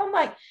and stuff, I'm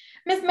like,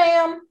 Miss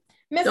Ma'am,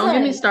 Don't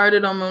get me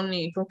started on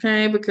Monique,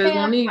 okay? Because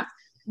Monique,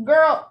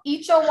 girl,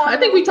 eat your I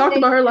think we watermelon talked steak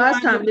about her and last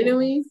mind time, your didn't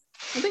business.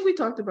 we? I think we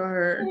talked about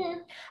her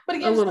But a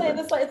again, little bit.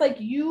 it's like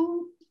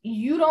you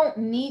don't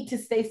need to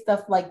say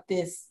stuff like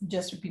this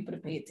just for people to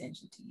pay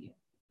attention to you.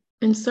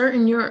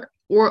 Asserting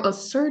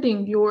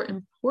your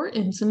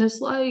importance. And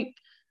it's like,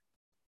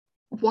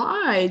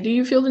 why do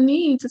you feel the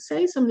need to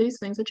say some of these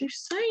things that you're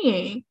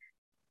saying?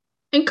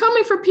 And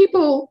coming from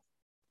people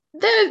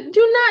that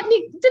did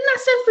not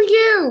send for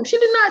you. She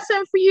did not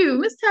send for you.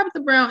 Miss Tabitha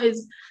Brown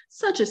is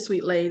such a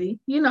sweet lady.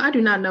 I do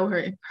not know her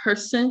in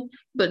person,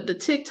 but the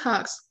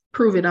TikToks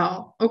prove it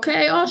all.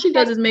 Okay. All she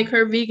does is make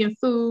her vegan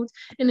foods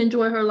and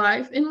enjoy her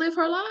life and live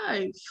her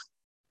life.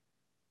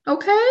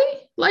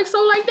 Okay. Like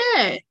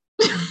that.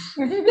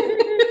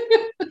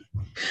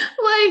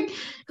 Like,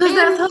 because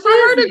that's her for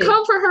her to business.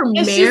 come for her And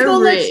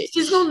marriage,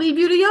 she's gonna leave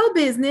you to your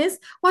business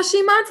while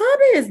she minds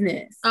her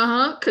business.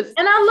 Because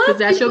and I love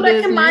that's people your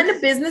that can mind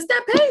business. the business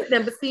that pays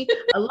them. But see,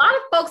 a lot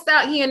of folks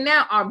out here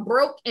now are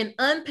broke and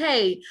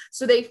unpaid,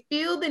 so they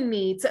feel the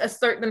need to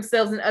assert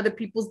themselves in other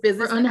people's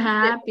business. We're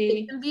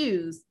unhappy. And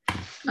views.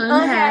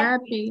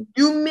 Unhappy.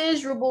 You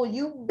miserable.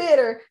 You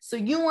bitter. So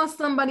you want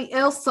somebody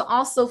else to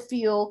also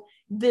feel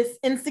this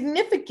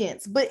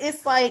insignificance. But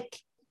it's like,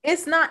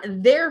 it's not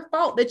their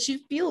fault that you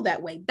feel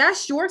that way.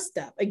 That's your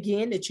stuff,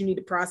 again, that you need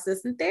to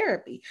process in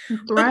therapy.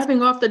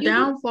 Thriving off the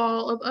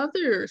downfall of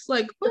others.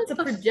 Like, what to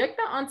project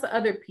that onto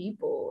other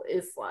people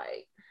is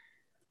like,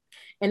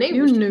 and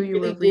you knew you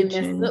were did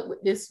mess up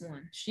with this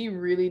one. She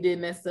really did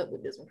mess up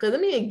with this one. Because I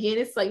mean, again,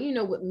 it's like,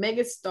 with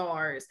mega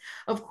stars,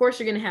 of course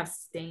you're gonna have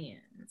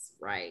stands,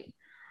 right?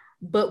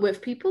 But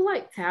with people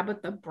like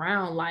Tabitha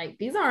Brown, like,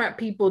 these aren't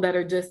people that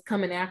are just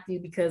coming after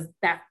you because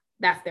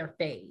that's their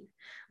fave.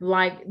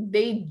 Like,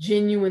 they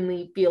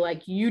genuinely feel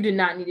like you did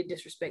not need to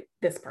disrespect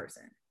this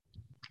person.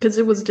 Because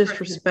it was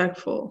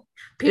disrespectful.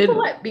 People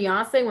like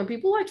Beyonce, when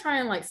people like try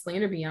and like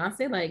slander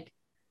Beyonce, like,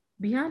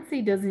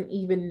 Beyonce doesn't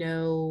even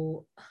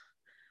know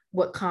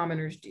what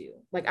commoners do.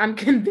 Like, I'm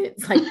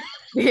convinced,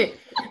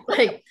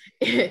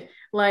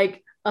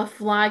 like a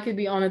fly could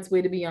be on its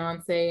way to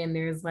Beyonce and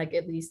there's like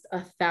at least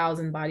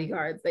 1,000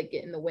 bodyguards that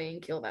get in the way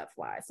and kill that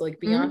fly. So like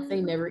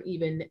Beyonce never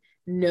even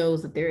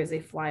knows that there is a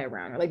fly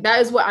around her. Like,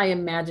 that is what I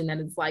imagine that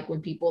it's like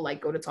when people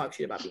like go to talk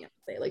shit about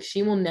Beyonce. Like,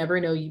 she will never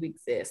know you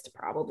exist,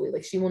 probably.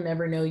 Like, she will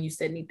never know you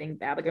said anything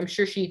bad. Like, I'm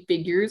sure she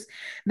figures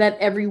that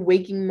every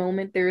waking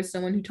moment there is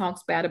someone who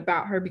talks bad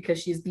about her because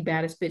she's the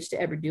baddest bitch to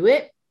ever do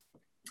it.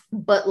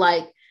 But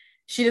like,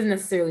 she doesn't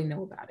necessarily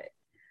know about it.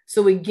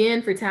 So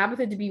again, for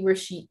Tabitha to be where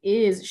she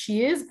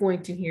is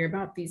going to hear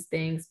about these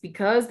things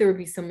because there would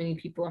be so many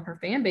people in her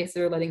fan base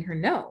that are letting her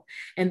know.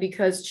 And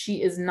because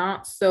she is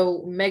not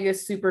so mega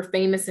super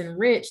famous and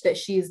rich that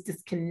she is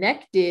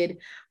disconnected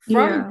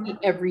from the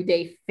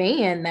everyday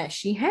fan that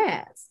she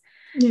has.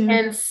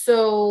 And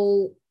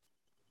so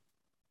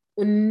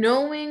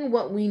knowing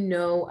what we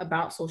know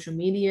about social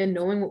media,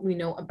 knowing what we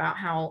know about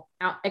how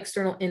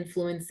external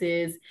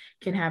influences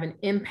can have an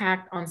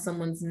impact on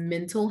someone's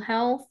mental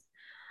health,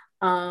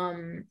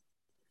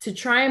 to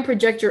try and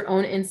project your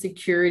own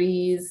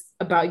insecurities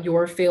about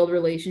your failed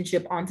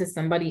relationship onto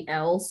somebody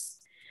else,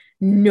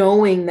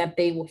 knowing that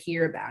they will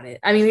hear about it.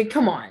 I mean,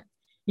 come on.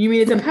 You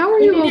mean it's how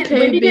are you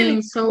okay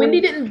being so? Wendy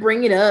didn't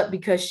bring it up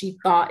because she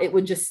thought it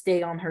would just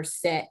stay on her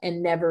set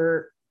and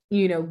never,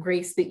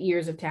 grace the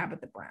ears of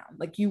Tabitha Brown.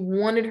 Like, you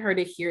wanted her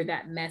to hear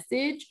that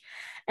message.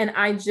 And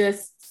I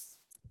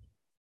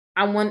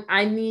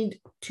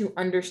need to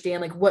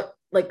understand,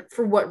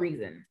 for what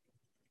reason?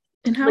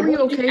 And how are you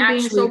okay being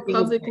so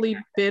publicly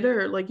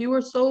bitter? Like, you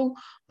were so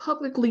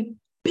publicly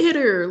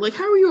bitter. Like,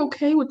 how are you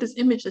okay with this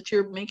image that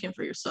you're making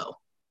for yourself?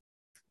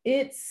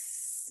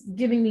 It's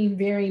giving me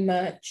very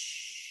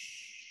much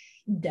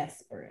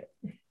desperate.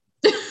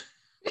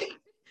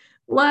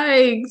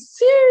 Like,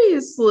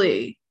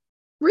 seriously,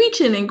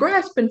 reaching and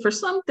grasping for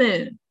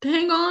something to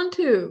hang on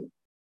to.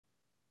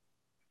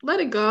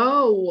 Let it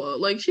go.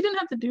 Like, she didn't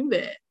have to do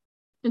that.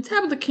 And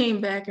Tabitha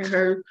came back and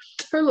her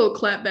little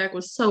clapback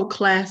was so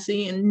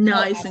classy and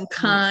nice and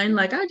kind.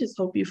 Like, I just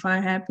hope you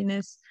find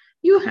happiness.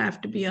 You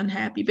have to be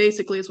unhappy,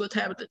 basically, is what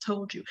Tabitha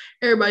told you.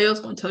 Everybody else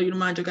gonna tell you to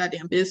mind your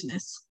goddamn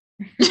business.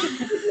 And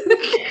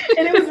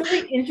it was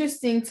really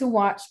interesting to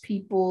watch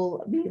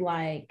people be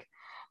like,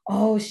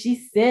 oh, she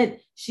said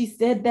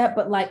that,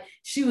 but like,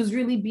 she was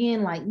really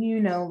being like,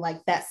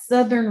 like that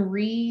Southern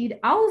read.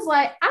 I was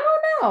like, I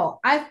don't know.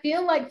 I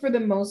feel like for the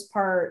most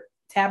part,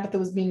 Tabitha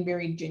was being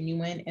very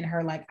genuine in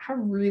her, like, I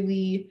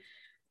really,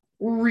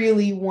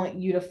 really want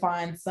you to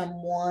find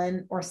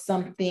someone or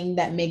something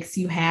that makes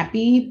you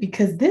happy,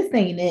 because this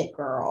ain't it,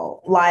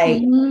 girl.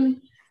 Like,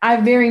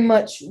 I very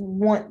much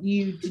want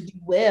you to do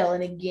well.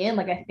 And again,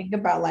 like, I think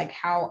about like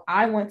how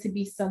I want to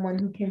be someone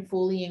who can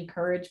fully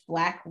encourage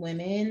Black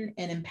women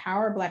and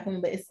empower Black women.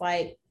 But it's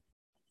like,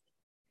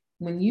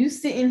 when you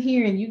sit in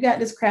here and you got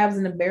this crabs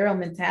in a barrel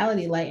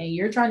mentality, like, and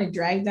you're trying to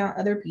drag down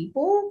other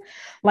people,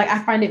 like, I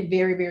find it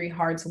very, very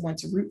hard to want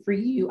to root for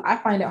you. I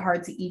find it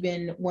hard to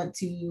even want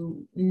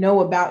to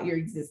know about your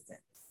existence.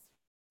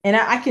 And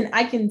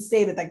I can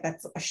say that like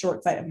that's a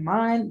short sight of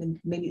mine, and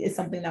maybe it's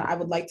something that I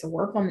would like to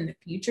work on in the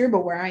future.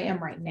 But where I am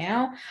right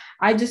now,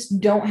 I just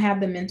don't have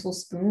the mental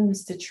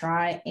spoons to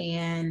try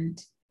and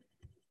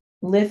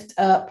lift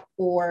up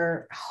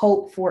or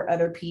hope for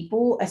other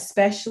people,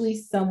 especially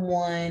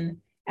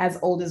someone as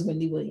old as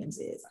Wendy Williams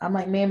is. I'm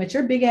like, ma'am, at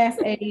your big ass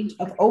age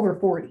of over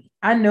 40,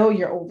 I know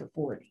you're over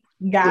 40.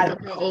 Got it.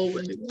 How old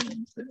Wendy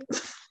Williams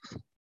is.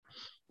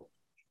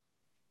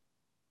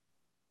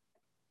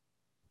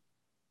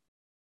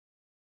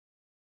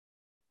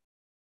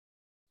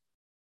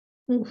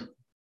 Oof.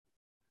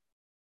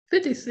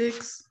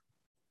 56.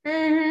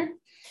 Mm-hmm.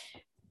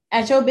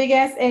 At your big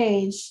ass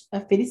age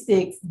of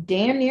 56,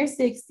 damn near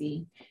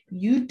 60,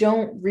 you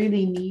don't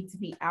really need to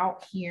be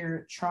out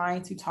here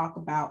trying to talk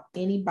about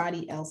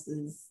anybody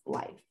else's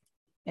life.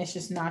 It's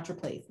just not your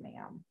place,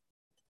 ma'am.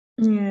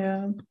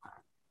 Yeah.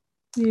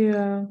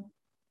 Yeah.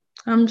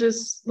 I'm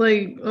just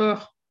like,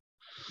 ugh.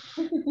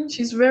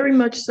 She's very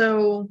much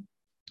so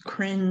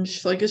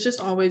cringe. Like, it's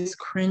just always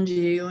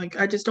cringy. Like,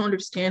 I just don't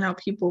understand how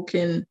people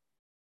can,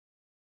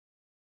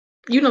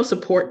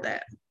 support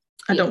that.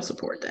 I don't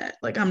support that.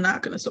 Like, I'm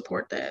not going to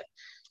support that.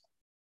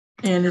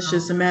 And it's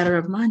just a matter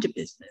of mind your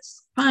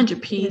business, find your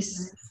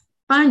peace,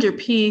 find your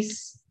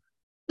peace.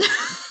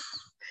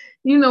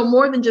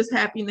 More than just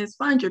happiness,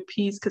 find your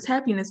peace, because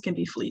happiness can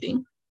be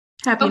fleeting.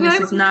 Happiness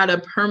is not a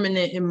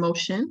permanent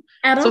emotion.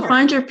 So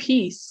find your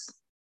peace.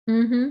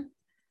 Mm-hmm.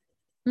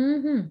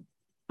 Mm-hmm.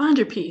 Find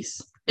your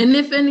peace. And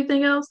if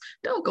anything else,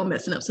 don't go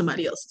messing up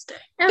somebody else's day.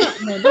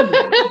 Don't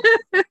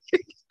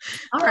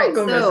All right,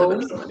 go messing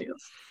up somebody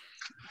else.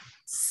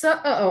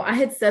 So, I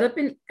had set up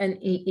an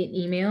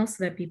email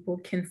so that people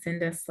can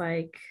send us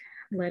like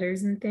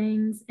letters and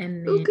things,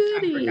 and then I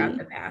forgot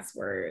the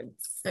passwords.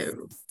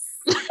 So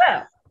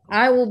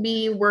I will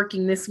be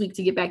working this week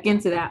to get back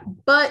into that.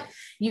 But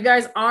you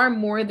guys are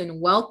more than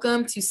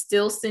welcome to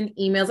still send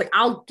emails. Like,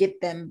 I'll get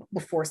them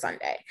before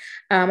Sunday.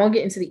 I'll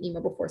get into the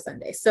email before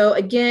Sunday. So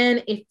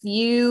again, if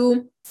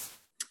you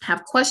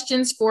have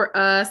questions for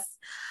us,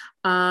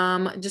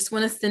 just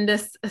want to send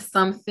us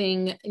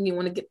something and you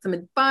want to get some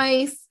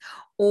advice,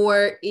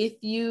 or if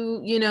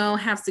you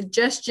have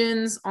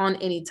suggestions on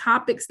any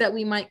topics that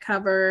we might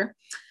cover,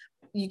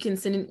 you can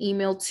send an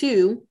email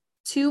to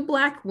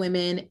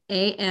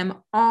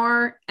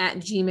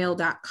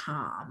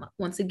twoblackwomenamr@gmail.com.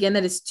 Once again,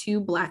 that is Two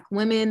Black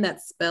Women,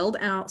 that's spelled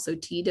out, so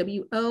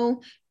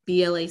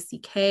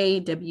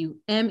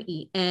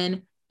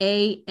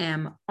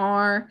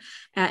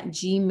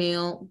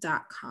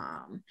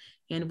TWOBLACKWMENAMR@gmail.com.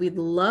 And we'd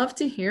love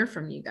to hear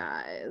from you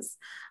guys.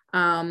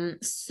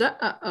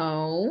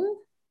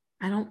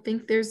 I don't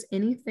think there's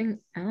anything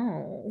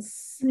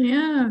else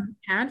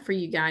had for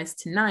you guys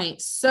tonight.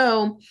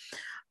 So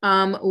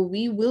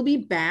we will be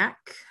back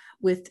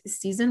with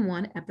season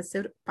 1,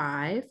 episode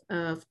 5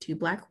 of Two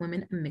Black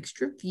Women, a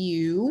Mixed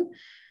Review,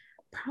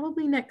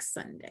 probably next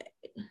Sunday.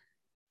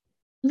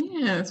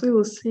 Yes, we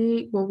will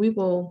see. Well, we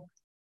will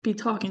be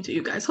talking to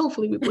you guys.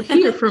 Hopefully we will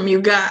hear from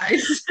you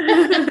guys.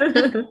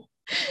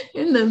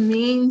 In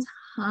the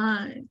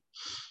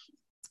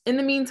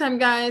meantime,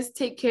 guys,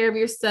 take care of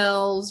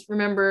yourselves.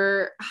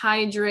 Remember,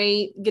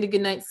 hydrate, get a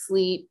good night's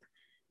sleep,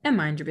 and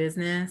mind your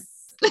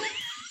business.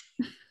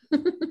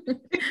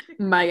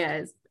 Bye,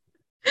 guys.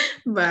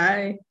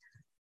 Bye.